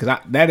that. Because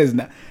that is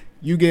not,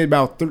 you get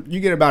about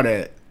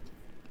a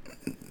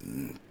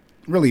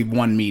really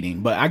one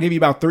meeting, but I give you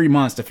about 3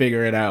 months to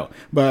figure it out.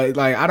 But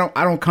like, I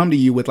don't come to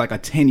you with like a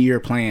 10-year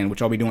plan,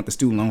 which I'll be doing with the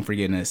student loan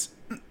forgiveness.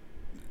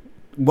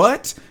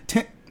 What?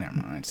 Never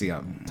mind. See,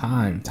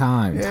 time.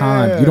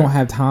 You don't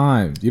have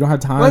time. You don't have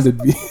time to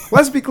be.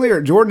 Let's be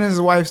clear. Jordan and his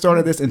wife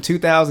started this in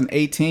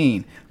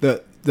 2018.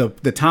 The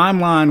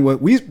timeline was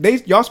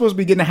y'all supposed to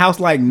be getting a house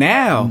like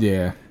now.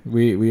 Yeah,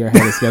 we are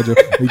ahead of schedule.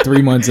 We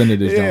 3 months into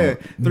this. Yeah,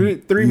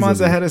 three months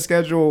ahead of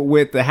schedule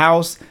with the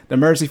house, the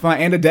emergency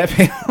fund, and the debt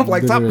payoff.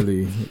 Like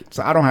literally.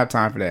 So I don't have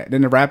time for that.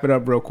 Then to wrap it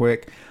up real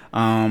quick,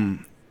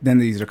 then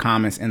these are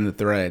comments in the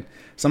thread.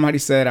 Somebody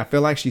said, I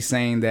feel like she's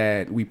saying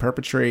that we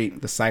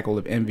perpetrate the cycle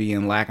of envy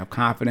and lack of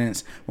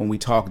confidence when we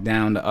talk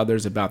down to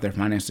others about their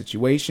financial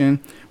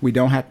situation. We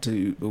don't have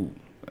to.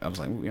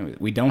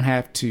 We don't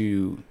have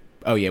to.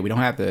 Oh yeah, we don't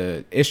have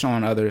to ish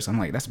on others. I'm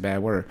like, that's a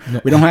bad word.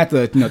 We don't have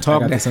to,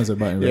 talk. I got the censor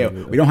button.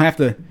 We don't have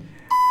to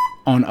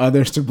on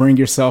others to bring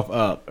yourself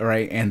up,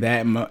 right? And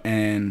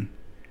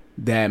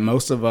that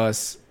most of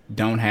us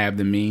don't have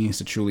the means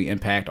to truly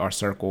impact our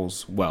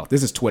circle's wealth.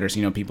 This is Twitter,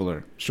 so people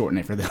are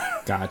shortening it for them.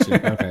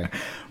 Gotcha. Okay.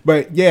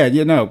 But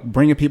yeah,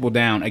 bringing people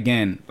down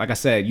again. Like I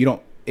said,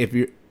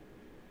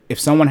 if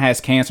someone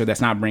has cancer, that's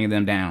not bringing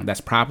them down.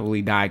 That's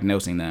properly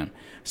diagnosing them.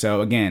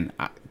 So again,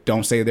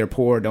 don't say they're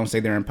poor. Don't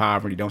say they're in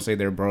poverty. Don't say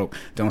they're broke.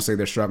 Don't say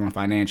they're struggling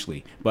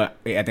financially. But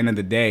at the end of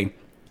the day,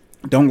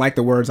 don't like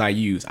the words I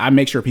use. I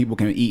make sure people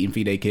can eat and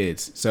feed their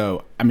kids.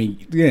 So, I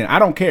mean, I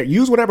don't care.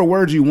 Use whatever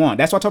words you want.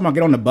 That's what I'm talking about.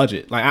 Get on the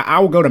budget. Like, I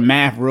will go to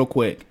math real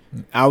quick.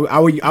 I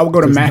will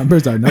go to math.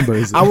 Numbers are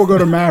numbers. I will go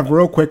to math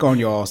real quick on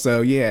y'all.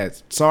 So, yeah,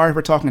 sorry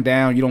for talking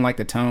down. You don't like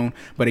the tone.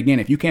 But again,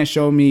 if you can't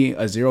show me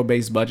a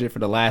zero-based budget for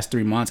the last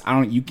 3 months,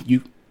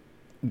 you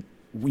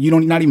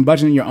don't not even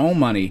budgeting your own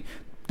money.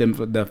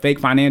 The fake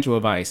financial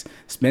advice,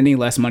 spending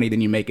less money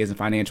than you make isn't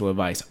financial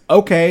advice.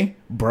 Okay,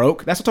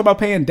 broke. That's what I'm talking about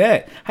paying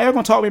debt. How y'all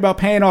gonna talk to me about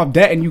paying off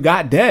debt and you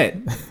got debt?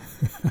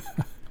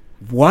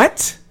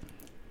 What?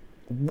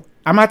 I'm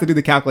gonna have to do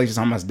the calculations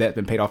on how much debt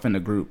been paid off in the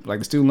group, like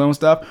the student loan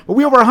stuff. But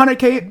we over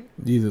 100K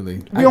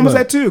easily. We almost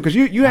had 2 because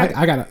you had.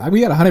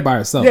 We had 100 by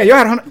ourselves. Yeah, you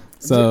had 100.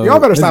 So y'all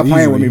better stop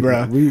playing with me,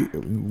 bro.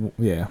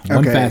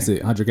 One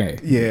facet,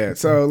 100K. Yeah,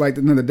 so like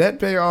the debt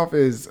payoff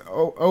is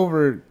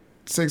over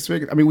 6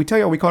 figures. I mean, we tell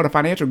you we call it a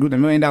financial group, the $1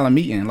 million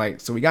meeting. Like,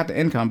 so we got the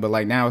income, but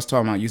like now it's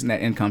talking about using that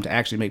income to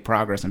actually make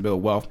progress and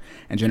build wealth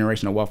and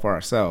generational wealth for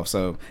ourselves.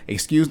 So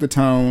excuse the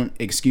tone,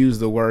 excuse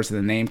the words to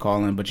the name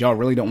calling, but y'all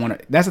really don't want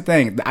to. That's the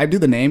thing. I do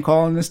the name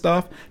calling and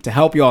stuff to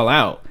help y'all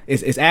out.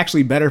 It's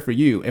actually better for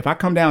you. If I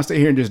come down, sit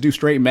here and just do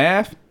straight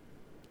math,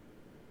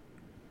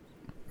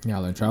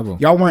 y'all in trouble.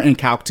 Y'all weren't in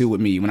Calc 2 with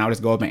me when I would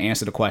just go up and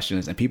answer the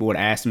questions and people would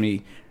ask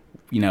me,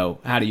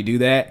 how do you do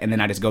that? And then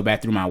I just go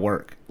back through my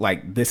work.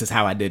 Like, this is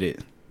how I did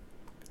it.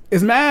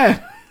 It's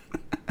math.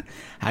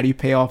 How do you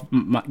pay off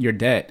your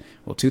debt?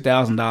 Well,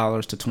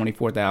 $2,000 to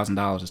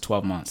 $24,000 is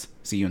 12 months.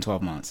 See you in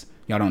 12 months.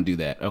 Y'all don't do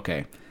that.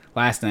 Okay.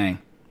 Last thing.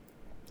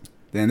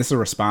 Then this is a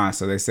response.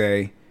 So they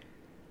say,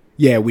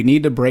 yeah, we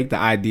need to break the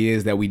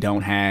ideas that we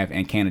don't have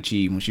and can't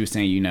achieve. When she was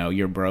saying,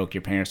 you're broke,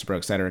 your parents are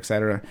broke, et cetera, et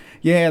cetera.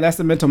 Yeah, that's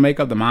the mental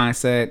makeup, the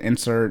mindset.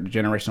 Insert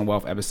Generational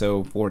Wealth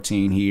episode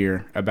 14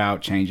 here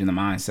about changing the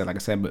mindset. Like I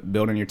said, but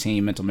building your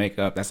team, mental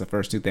makeup, that's the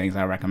first 2 things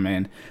I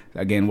recommend.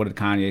 Again, what did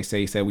Kanye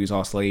say? He said we was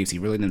all slaves. He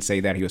really didn't say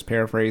that. He was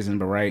paraphrasing,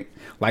 but right,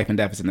 life and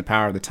death is in the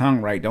power of the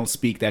tongue, right? Don't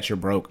speak that you're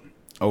broke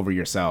over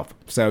yourself.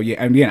 So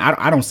yeah, again,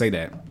 I don't say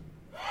that.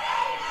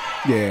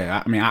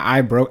 Yeah, I mean,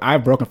 I've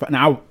broken.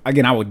 Now,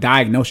 again, I would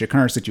diagnose your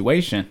current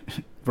situation,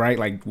 right?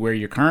 Like where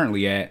you're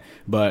currently at.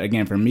 But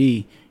again, for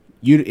me,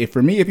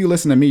 if you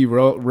listen to me,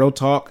 real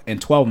talk, in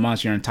 12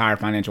 months, your entire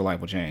financial life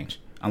will change.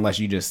 Unless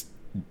you just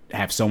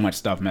have so much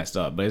stuff messed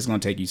up. But it's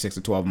going to take you 6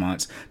 to 12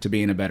 months to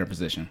be in a better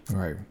position.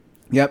 Right.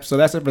 Yep. So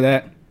that's it for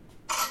that.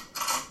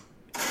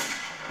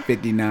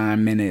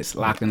 59 minutes,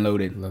 locked and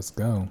loaded. Let's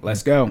go.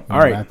 All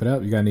right. Wrap it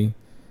up. You got any?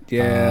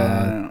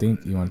 Yeah.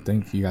 You want to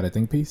think? You got a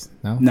think piece?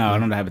 No, I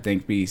don't have a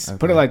think piece. Okay.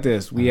 Put it like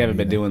this: we haven't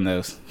been doing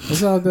those.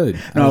 It's all good.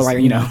 No,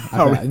 we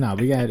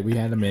had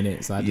a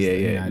minute. So I just,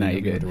 you're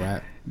good.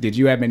 Wrap. Did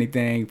you have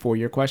anything for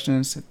your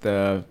questions?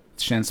 The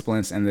shin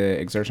splints and the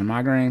exertion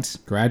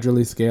migraines.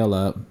 Gradually scale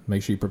up.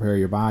 Make sure you prepare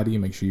your body.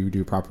 Make sure you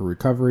do proper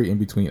recovery in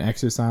between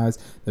exercise.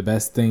 The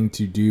best thing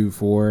to do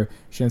for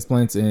shin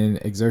splints and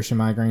exertion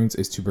migraines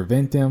is to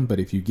prevent them. But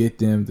if you get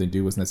them, then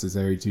do what's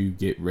necessary to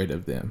get rid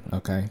of them.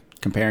 Okay.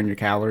 Comparing your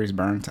calories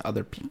burned to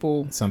other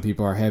people. Some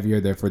people are heavier,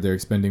 therefore they're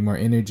expending more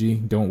energy.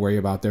 Don't worry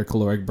about their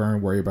caloric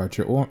burn. Worry about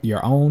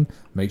your own.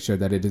 Make sure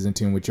that it is in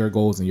tune with your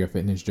goals and your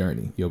fitness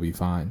journey. You'll be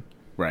fine.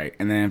 Right.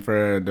 And then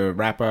for the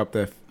wrap up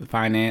the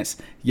finance,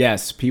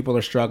 yes, people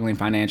are struggling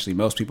financially.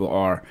 Most people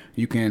are.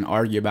 You can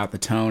argue about the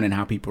tone and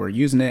how people are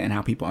using it and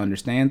how people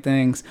understand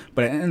things.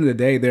 But at the end of the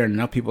day, there are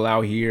enough people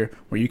out here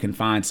where you can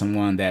find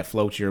someone that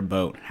floats your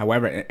boat.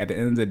 However, at the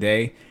end of the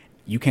day,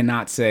 you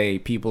cannot say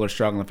people are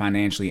struggling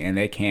financially and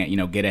they can't,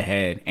 get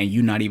ahead and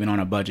you not even on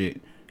a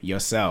budget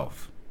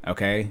yourself.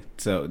 Okay.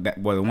 So the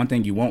one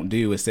thing you won't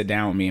do is sit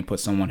down with me and put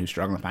someone who's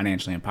struggling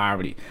financially in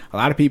poverty. A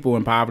lot of people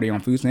in poverty on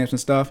food stamps and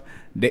stuff,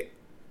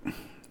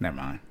 never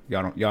mind.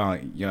 Y'all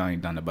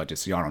ain't done the budget,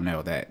 so y'all don't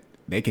know that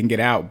they can get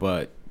out,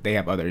 but they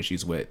have other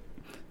issues with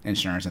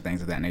insurance and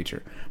things of that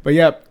nature. But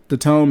yep, the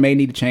tone may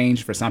need to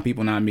change for some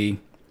people, not me.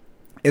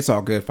 It's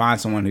all good.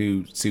 Find someone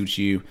who suits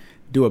you.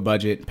 Do a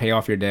budget, pay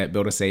off your debt,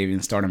 build a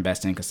savings, start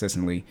investing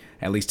consistently,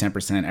 at least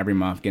 10% every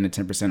month, getting a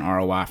 10%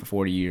 ROI for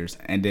 40 years,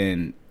 and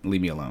then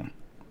leave me alone.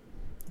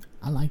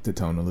 I like the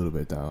tone a little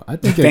bit though. I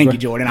think. Thank you,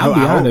 Jordan. I'll be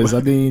honest.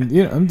 I mean,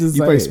 I'm just.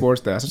 You like, play sports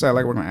though. That's what I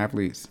like working on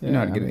athletes. You know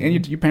how to get it.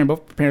 And you parent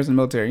both parents in the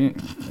military.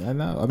 I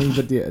know. I mean,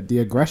 but the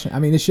aggression. I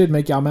mean, it should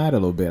make y'all mad a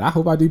little bit. I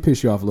hope I do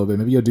piss you off a little bit.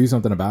 Maybe you'll do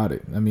something about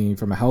it. I mean,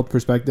 from a health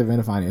perspective and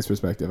a finance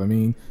perspective. I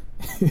mean,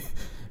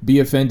 be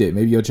offended.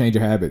 Maybe you'll change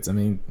your habits. I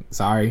mean,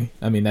 sorry.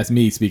 I mean, that's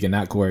me speaking,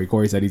 not Corey.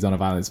 Corey said he's on a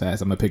violence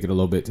fast. I'm gonna pick it a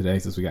little bit today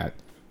since we got.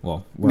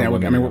 Well, we're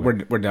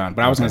done.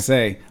 But I was going to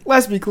say,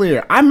 let's be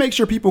clear. I make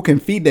sure people can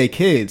feed their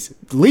kids.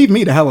 Leave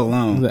me the hell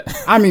alone.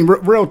 I mean,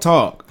 real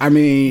talk. I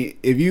mean,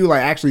 if you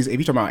if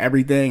you talk about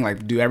everything,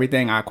 like do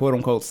everything I quote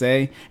unquote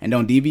say and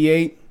don't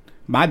deviate,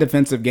 my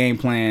defensive game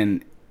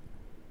plan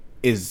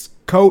was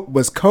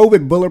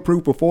COVID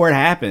bulletproof before it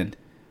happened.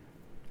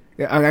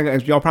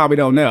 Y'all probably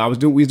don't know. We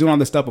was doing all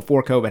this stuff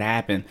before COVID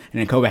happened, and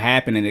then COVID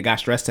happened, and it got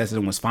stress tested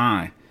and was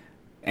fine.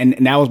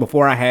 And that was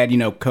before I had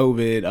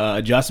COVID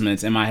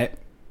adjustments in my head.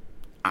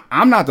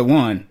 I'm not the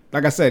one.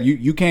 Like I said,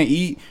 you can't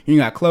eat. You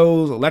got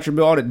clothes, electric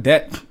bill, all the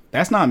debt.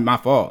 That's not my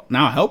fault.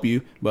 Now I'll help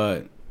you,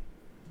 but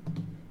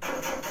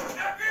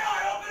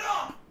FBI, open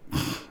up!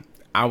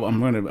 I'm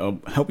going to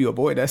help you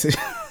avoid that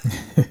situation.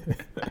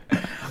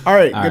 All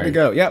right, good to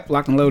go. Yep,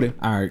 locked and loaded.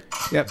 All right.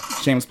 Yep,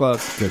 shameless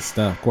plugs. Good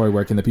stuff. Corey,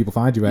 where can the people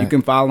find you at? You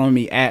can follow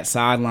me at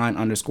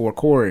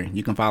sideline_Corey.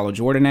 You can follow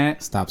Jordan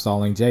at Stop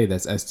Stalling J.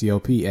 That's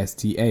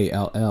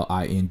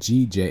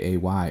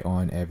STOPSTALLINGJAY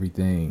on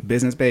everything.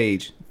 business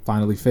page.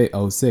 Finally Fit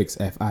 06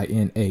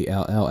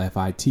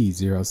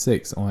 FINALLFIT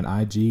 06 on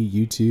IG,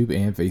 YouTube,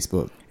 and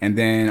Facebook. And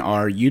then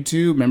our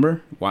YouTube,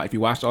 remember, if you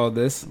watched all of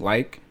this,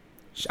 I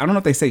don't know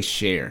if they say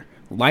share.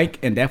 Like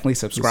and definitely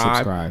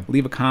subscribe.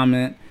 Leave a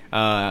comment.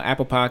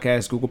 Apple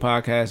Podcasts, Google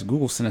Podcasts.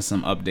 Google sent us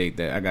some update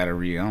that I gotta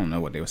read. I don't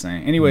know what they were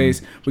saying.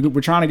 Anyways, we're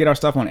trying to get our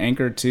stuff on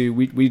Anchor too.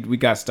 We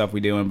got stuff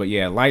we doing, but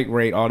yeah,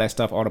 rate, all that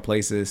stuff, all the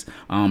places.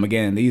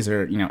 Again, these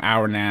are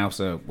hour now,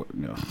 so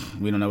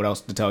we don't know what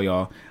else to tell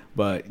y'all.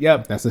 But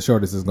yep, that's the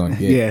shortest it's going to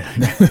get. Yeah.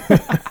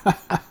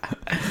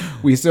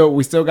 we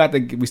still got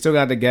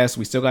the guests.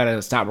 We still got to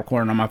stop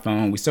recording on my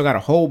phone. We still got a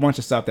whole bunch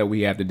of stuff that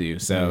we have to do.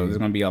 So there's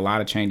going to be a lot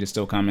of changes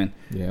still coming.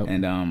 Yep.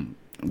 And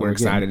we're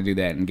excited to do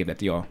that and give that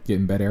to y'all.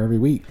 Getting better every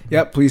week.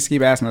 Yep. Please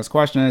keep asking us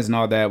questions and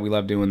all that. We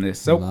love doing this.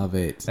 So love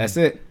it. That's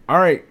it. All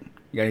right.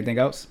 You got anything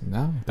else?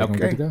 No. Okay.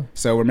 Good to go.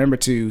 So remember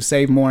to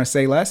save more and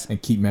say less.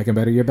 And keep making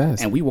better your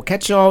best. And we will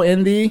catch y'all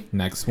in the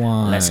next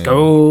one. Let's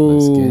go.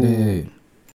 Let's get it.